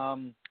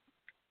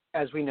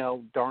 as we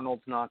know,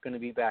 Darnold's not going to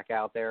be back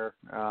out there,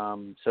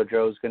 so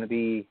Joe's going to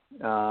be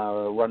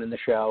running the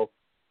show.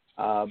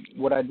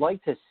 What I'd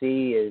like to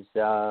see is,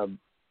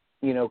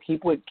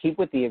 keep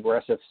with the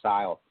aggressive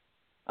style.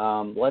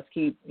 Let's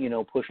keep,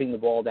 pushing the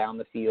ball down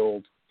the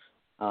field.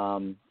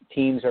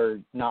 Teams are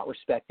not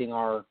respecting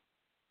our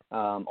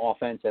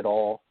offense at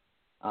all.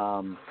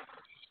 And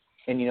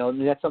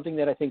that's something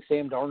that I think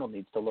Sam Darnold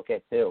needs to look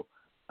at too.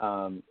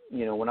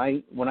 When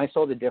I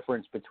saw the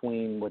difference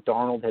between what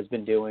Darnold has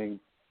been doing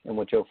and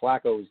what Joe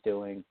Flacco is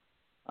doing,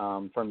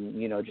 from,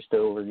 just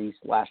over these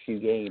last few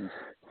games,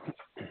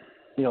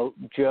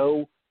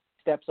 Joe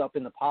steps up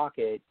in the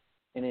pocket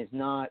and is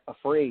not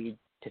afraid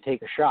to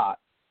take a shot,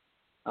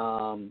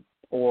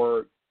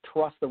 or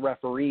trust the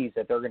referees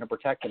that they're going to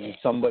protect him if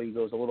somebody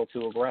goes a little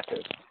too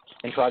aggressive,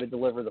 and try to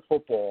deliver the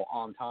football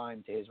on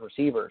time to his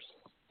receivers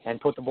and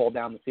put the ball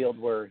down the field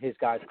where his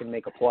guys can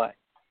make a play.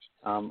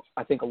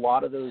 I think a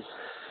lot of those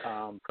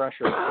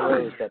pressure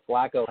throws that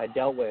Flacco had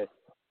dealt with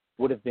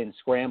would have been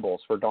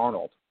scrambles for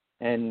Darnold.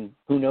 And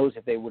who knows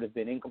if they would have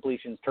been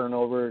incompletions,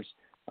 turnovers,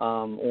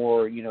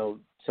 or,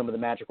 some of the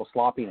magical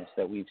sloppiness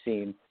that we've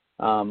seen,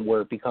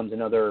 where it becomes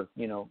another,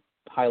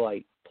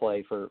 highlight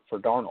play for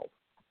Darnold.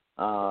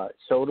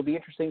 So it'll be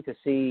interesting to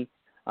see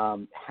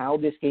how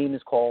this game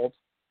is called.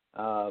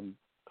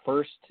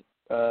 First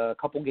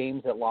couple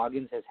games that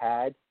Loggins has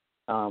had,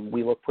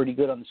 we look pretty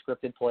good on the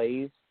scripted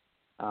plays.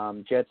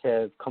 Jets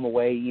have come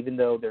away, even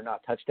though they're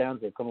not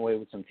touchdowns, they've come away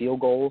with some field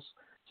goals.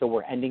 So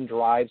we're ending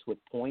drives with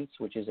points,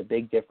 which is a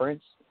big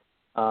difference.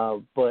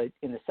 But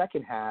in the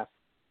second half,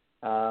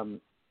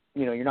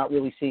 you're not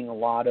really seeing a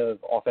lot of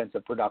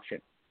offensive production.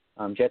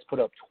 Jets put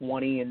up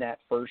 20 in that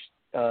first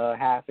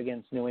half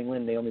against New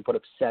England. They only put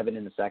up 7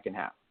 in the second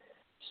half.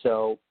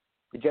 So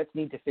the Jets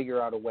need to figure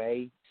out a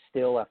way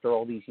still after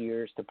all these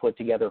years to put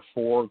together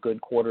 4 good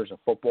quarters of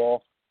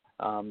football.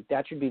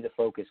 That should be the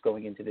focus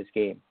going into this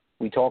game.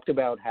 We talked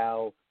about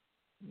how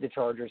the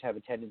Chargers have a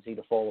tendency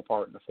to fall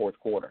apart in the fourth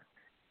quarter.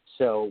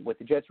 So what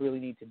the Jets really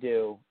need to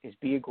do is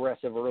be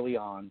aggressive early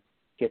on,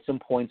 get some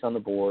points on the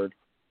board,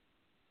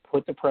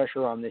 put the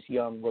pressure on this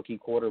young rookie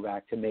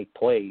quarterback to make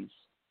plays,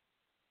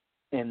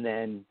 and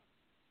then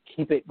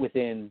keep it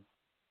within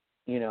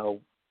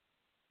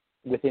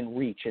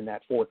reach in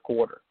that fourth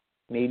quarter.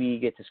 Maybe you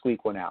get to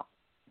squeak one out.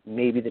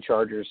 Maybe the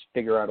Chargers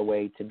figure out a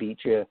way to beat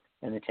you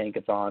and the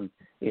Tankathon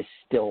is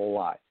still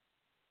alive.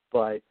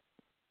 But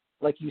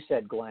like you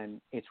said,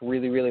 Glenn, it's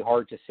really, really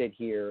hard to sit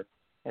here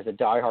as a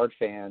diehard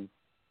fan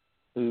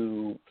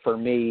who, for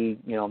me,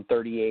 I'm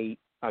 38.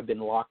 I've been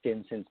locked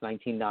in since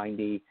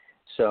 1990.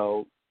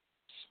 So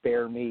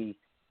spare me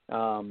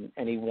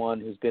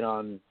anyone who's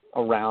been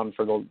around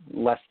for the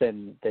less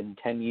than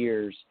 10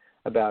 years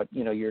about,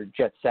 your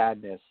Jet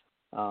sadness.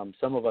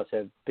 Some of us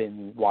have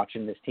been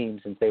watching this team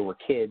since they were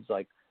kids,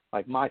 like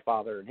my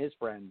father and his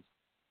friends,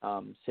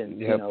 since,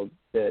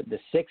 the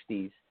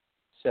 60s.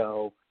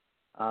 So,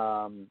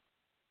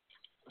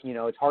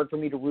 it's hard for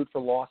me to root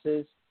for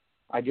losses.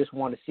 I just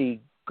want to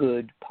see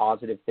good,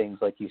 positive things,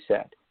 like you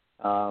said.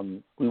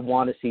 We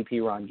want to see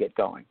Piron get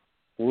going.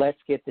 Let's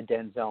get the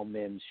Denzel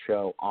Mims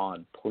show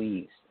on,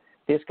 please.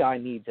 This guy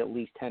needs at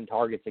least 10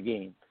 targets a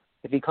game.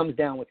 If he comes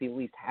down with at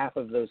least half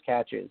of those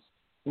catches,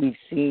 we've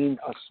seen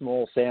a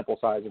small sample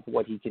size of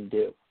what he can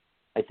do.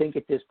 I think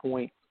at this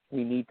point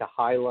we need to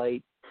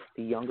highlight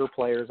the younger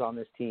players on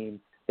this team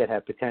that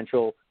have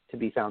potential to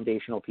be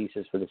foundational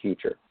pieces for the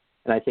future.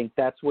 And I think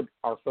that's what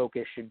our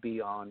focus should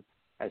be on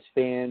as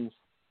fans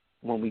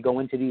when we go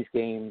into these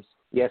games.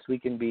 Yes, we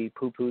can be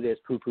poo-poo this,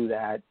 poo-poo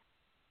that,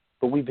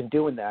 but we've been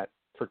doing that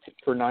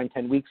for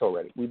 9-10 weeks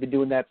already. We've been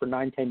doing that for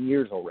 9-10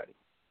 years already.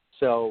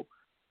 So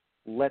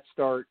let's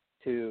start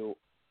to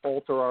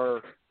alter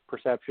our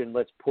perception.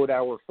 Let's put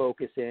our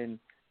focus in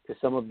to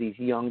some of these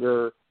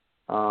younger,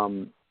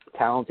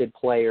 talented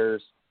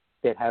players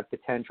that have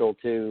potential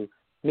to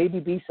maybe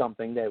be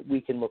something that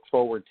we can look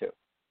forward to.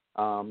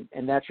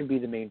 And that should be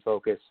the main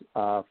focus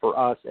for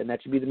us, and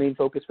that should be the main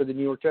focus for the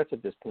New York Jets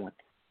at this point.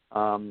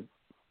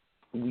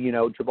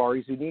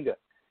 Jabari Zuniga,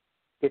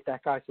 get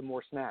that guy some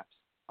more snaps.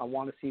 I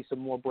want to see some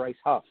more Bryce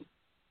Huff.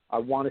 I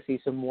want to see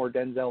some more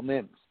Denzel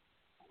Mims.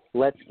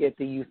 Let's get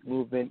the youth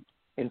movement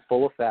in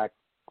full effect.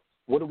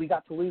 What do we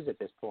got to lose at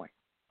this point?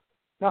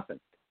 Nothing.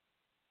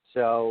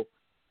 So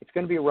it's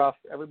going to be rough.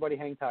 Everybody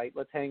hang tight.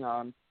 Let's hang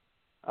on.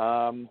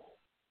 And,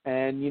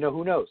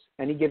 who knows?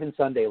 Any given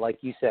Sunday, like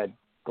you said,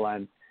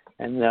 Glenn,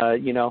 and,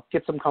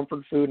 get some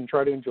comfort food and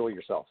try to enjoy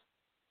yourself.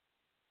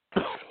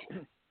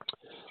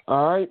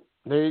 All right.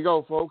 There you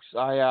go, folks.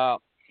 I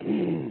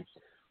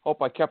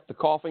hope I kept the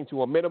coughing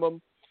to a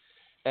minimum.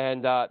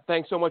 And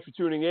thanks so much for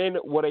tuning in.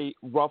 What a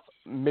rough,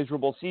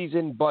 miserable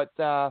season. But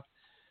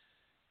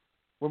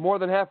we're more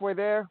than halfway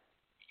there.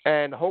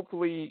 And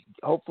hopefully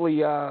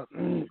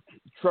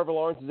Trevor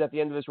Lawrence is at the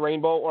end of this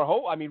rainbow.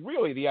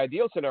 Really, the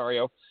ideal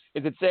scenario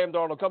is that Sam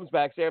Darnold comes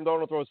back. Sam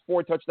Darnold throws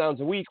 4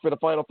 touchdowns a week for the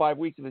final 5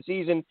 weeks of the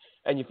season,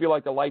 and you feel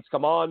like the lights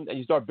come on and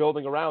you start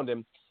building around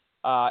him.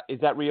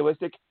 Is that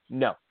realistic?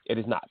 No, it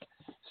is not.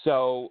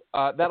 So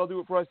that'll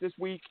do it for us this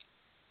week.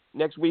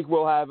 Next week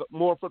we'll have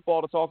more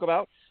football to talk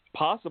about,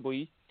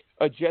 possibly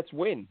a Jets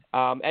win.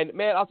 And,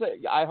 man, I'll tell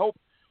you, I hope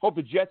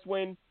the Jets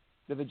win.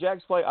 If the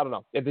Jags play, I don't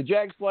know. If the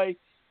Jags play,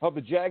 I hope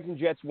the Jags and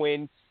Jets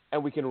win,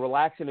 and we can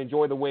relax and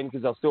enjoy the win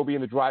because they'll still be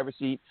in the driver's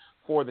seat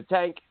for the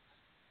tank.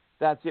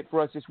 That's it for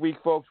us this week,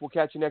 folks. We'll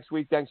catch you next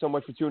week. Thanks so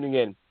much for tuning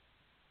in.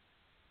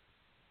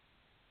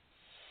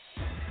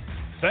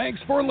 Thanks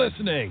for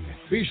listening.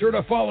 Be sure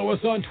to follow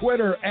us on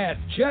Twitter at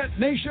Jet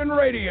Nation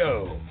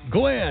Radio.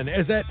 Glenn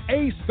is at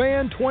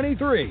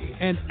AceFan23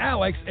 and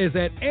Alex is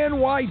at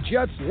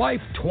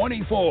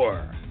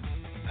NYJetsLife24.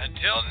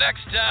 Until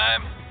next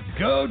time,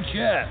 go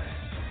Jets!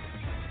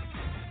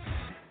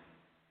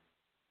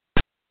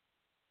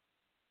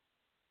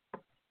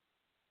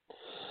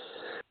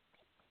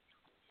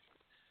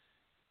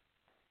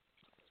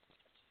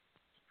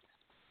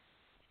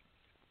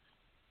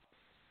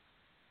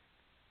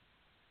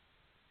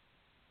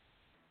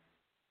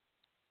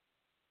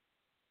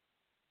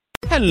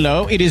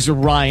 Hello, it is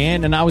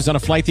Ryan, and I was on a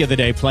flight the other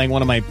day playing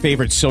one of my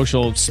favorite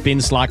social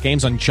spin slot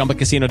games on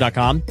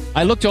ChumbaCasino.com.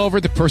 I looked over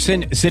at the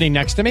person sitting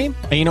next to me,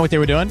 and you know what they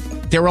were doing?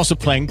 They were also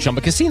playing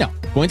Chumba Casino.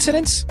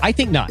 Coincidence? I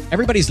think not.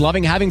 Everybody's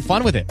loving having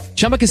fun with it.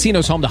 Chumba Casino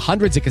is home to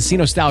hundreds of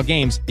casino-style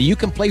games that you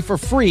can play for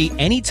free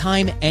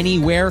anytime,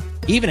 anywhere,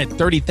 even at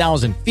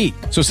 30,000 feet.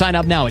 So sign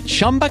up now at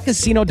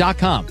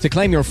ChumbaCasino.com to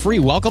claim your free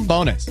welcome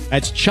bonus.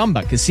 That's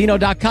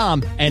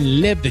ChumbaCasino.com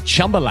and live the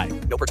Chumba life.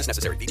 No purchase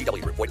necessary.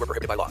 VGW Group. Void where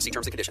prohibited by law. See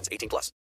terms and conditions. 18+.